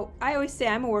I always say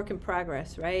I'm a work in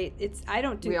progress, right? I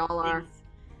don't do we all are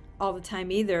all the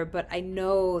time either, but I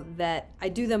know that I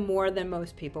do them more than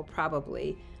most people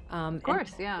probably. Of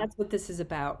course, yeah. That's what this is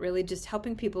about, really just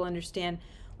helping people understand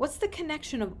what's the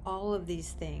connection of all of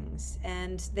these things.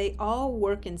 And they all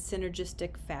work in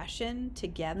synergistic fashion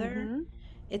together. Mm-hmm.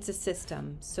 It's a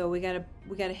system. So we gotta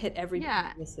hit every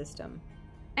part of the system.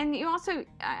 And you also,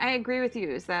 I agree with you,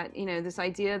 is that, this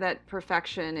idea that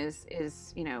perfection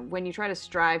is, when you try to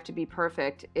strive to be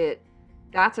perfect,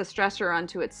 that's a stressor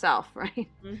unto itself, right?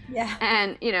 Yeah.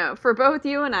 And, for both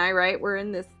you and I, right, we're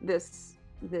in this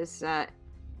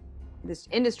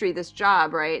industry, this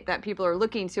job, right, that people are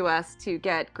looking to us to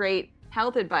get great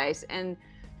health advice. And,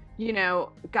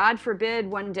 God forbid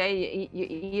one day you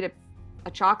eat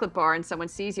a chocolate bar and someone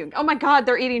sees you, oh my God,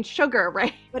 they're eating sugar,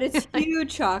 right? But it's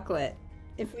huge chocolate.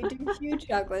 If we do huge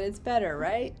chocolate, it's better,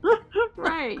 right?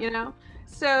 Right,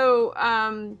 So,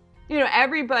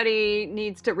 everybody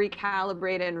needs to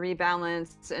recalibrate and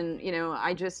rebalance. And,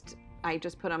 I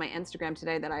just put on my Instagram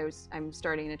today that I'm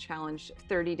starting a challenge,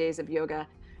 30 days of yoga,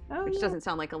 which doesn't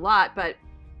sound like a lot, but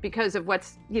because of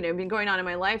what's, been going on in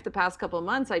my life the past couple of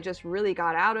months, I just really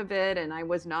got out of it, and I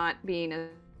was not being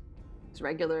as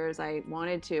regular as I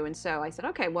wanted to. And so I said,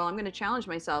 okay, well, I'm going to challenge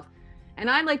myself. And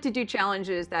I like to do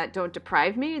challenges that don't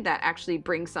deprive me, that actually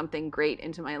bring something great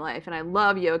into my life. And I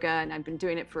love yoga, and I've been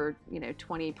doing it for,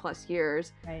 20 plus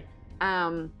years. Right.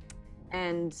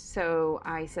 And so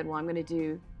I said, well, I'm going to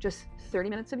do just 30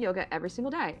 minutes of yoga every single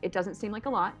day. It doesn't seem like a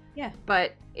lot. Yeah.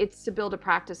 But it's to build a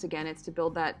practice again. It's to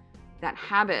build that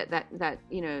habit, that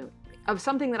of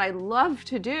something that I love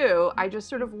to do. I just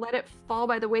sort of let it fall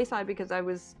by the wayside because I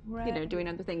was, doing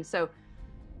other things. So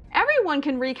everyone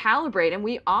can recalibrate, and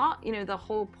we all, the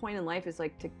whole point in life is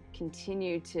like to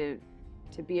continue to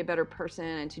be a better person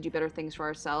and to do better things for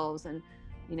ourselves. And,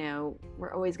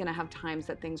 we're always going to have times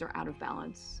that things are out of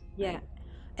balance. Yeah.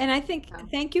 And I think,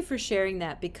 thank you for sharing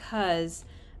that, because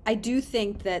I do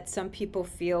think that some people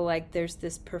feel like there's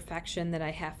this perfection that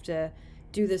I have to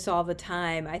do this all the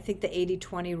time. I think the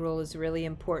 80-20 rule is really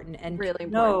important, and really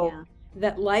important,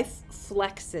 that life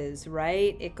flexes,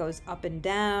 right? It goes up and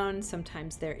down.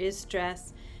 Sometimes there is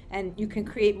stress, and you can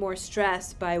create more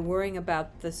stress by worrying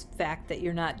about this fact that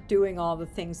you're not doing all the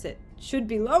things that should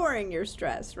be lowering your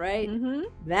stress, right? Mm-hmm.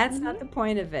 That's not the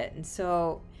point of it. And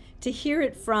so to hear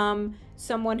it from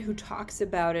someone who talks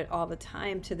about it all the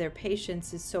time to their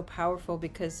patients is so powerful,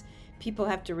 because people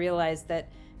have to realize that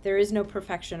there is no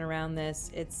perfection around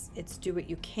this. It's do what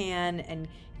you can and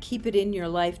keep it in your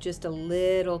life just a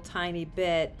little tiny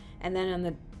bit. And then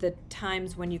on the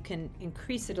times when you can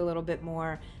increase it a little bit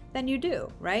more, then you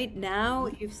do, right? Now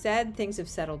you've said things have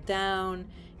settled down.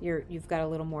 You've got a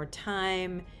little more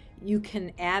time. You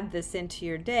can add this into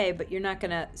your day, but you're not going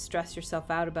to stress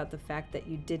yourself out about the fact that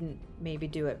you didn't maybe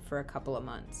do it for a couple of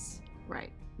months.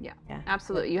 Right. Yeah.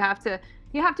 Absolutely. You have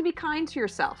to be kind to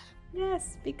yourself.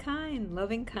 Yes, be kind.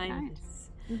 Loving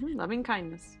kindness. Mm-hmm. Loving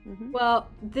kindness. Mm-hmm. Well,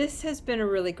 this has been a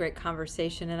really great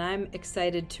conversation, and I'm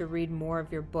excited to read more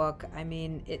of your book. I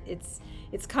mean,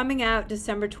 it's coming out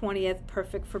December 20th,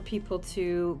 perfect for people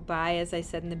to buy, as I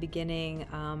said in the beginning,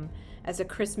 as a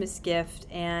Christmas gift,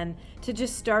 and to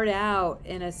just start out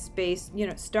in a space,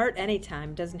 start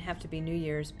anytime. Doesn't have to be New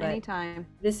Year's, but anytime.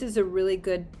 This is a really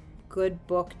good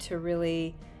book to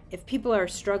really, if people are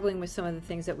struggling with some of the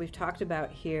things that we've talked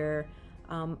about here,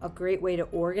 a great way to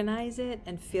organize it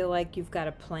and feel like you've got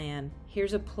a plan.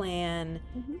 Here's a plan.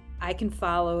 Mm-hmm. I can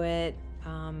follow it.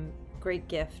 Great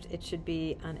gift. It should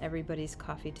be on everybody's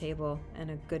coffee table, and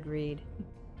a good read.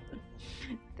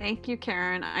 Thank you,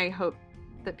 Karen. I hope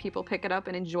that people pick it up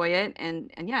and enjoy it,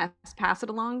 and yes, pass it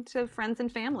along to friends and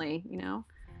family,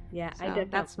 Yeah, so I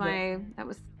definitely.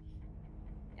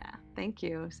 Thank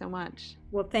you so much.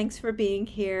 Well, thanks for being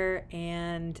here,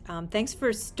 and thanks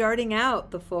for starting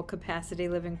out the Full Capacity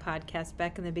Living podcast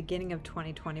back in the beginning of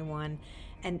 2021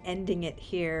 and ending it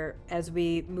here as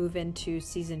we move into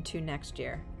season 2 next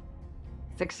year.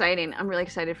 It's exciting. I'm really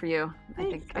excited for you.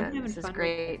 Thanks. I think this is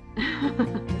great.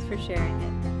 Thanks for sharing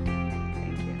it.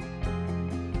 Thank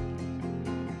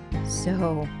you.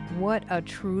 So, what a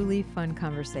truly fun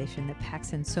conversation that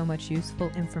packs in so much useful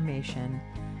information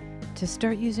to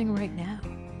start using right now.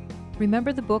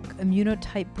 Remember, the book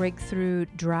Immunotype Breakthrough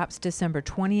drops December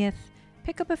 20th.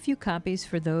 Pick up a few copies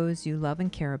for those you love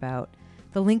and care about.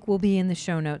 The link will be in the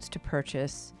show notes to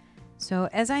purchase. So,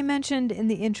 as I mentioned in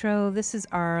the intro, this is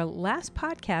our last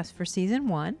podcast for season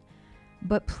 1,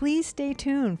 but please stay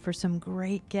tuned for some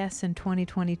great guests in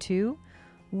 2022.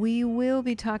 We will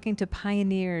be talking to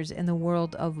pioneers in the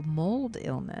world of mold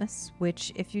illness,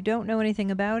 which, if you don't know anything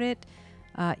about it,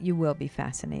 you will be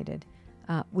fascinated.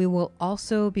 We will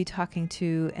also be talking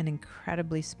to an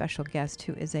incredibly special guest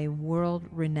who is a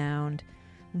world-renowned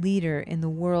leader in the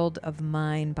world of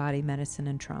mind, body medicine,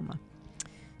 and trauma.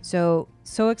 So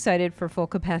excited for Full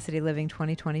Capacity Living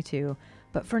 2022.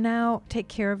 But for now, take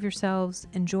care of yourselves.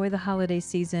 Enjoy the holiday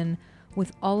season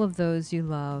with all of those you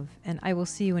love. And I will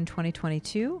see you in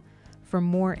 2022 for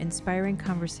more inspiring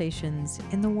conversations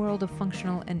in the world of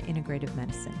functional and integrative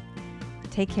medicine.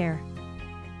 Take care.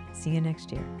 See you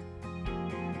next year.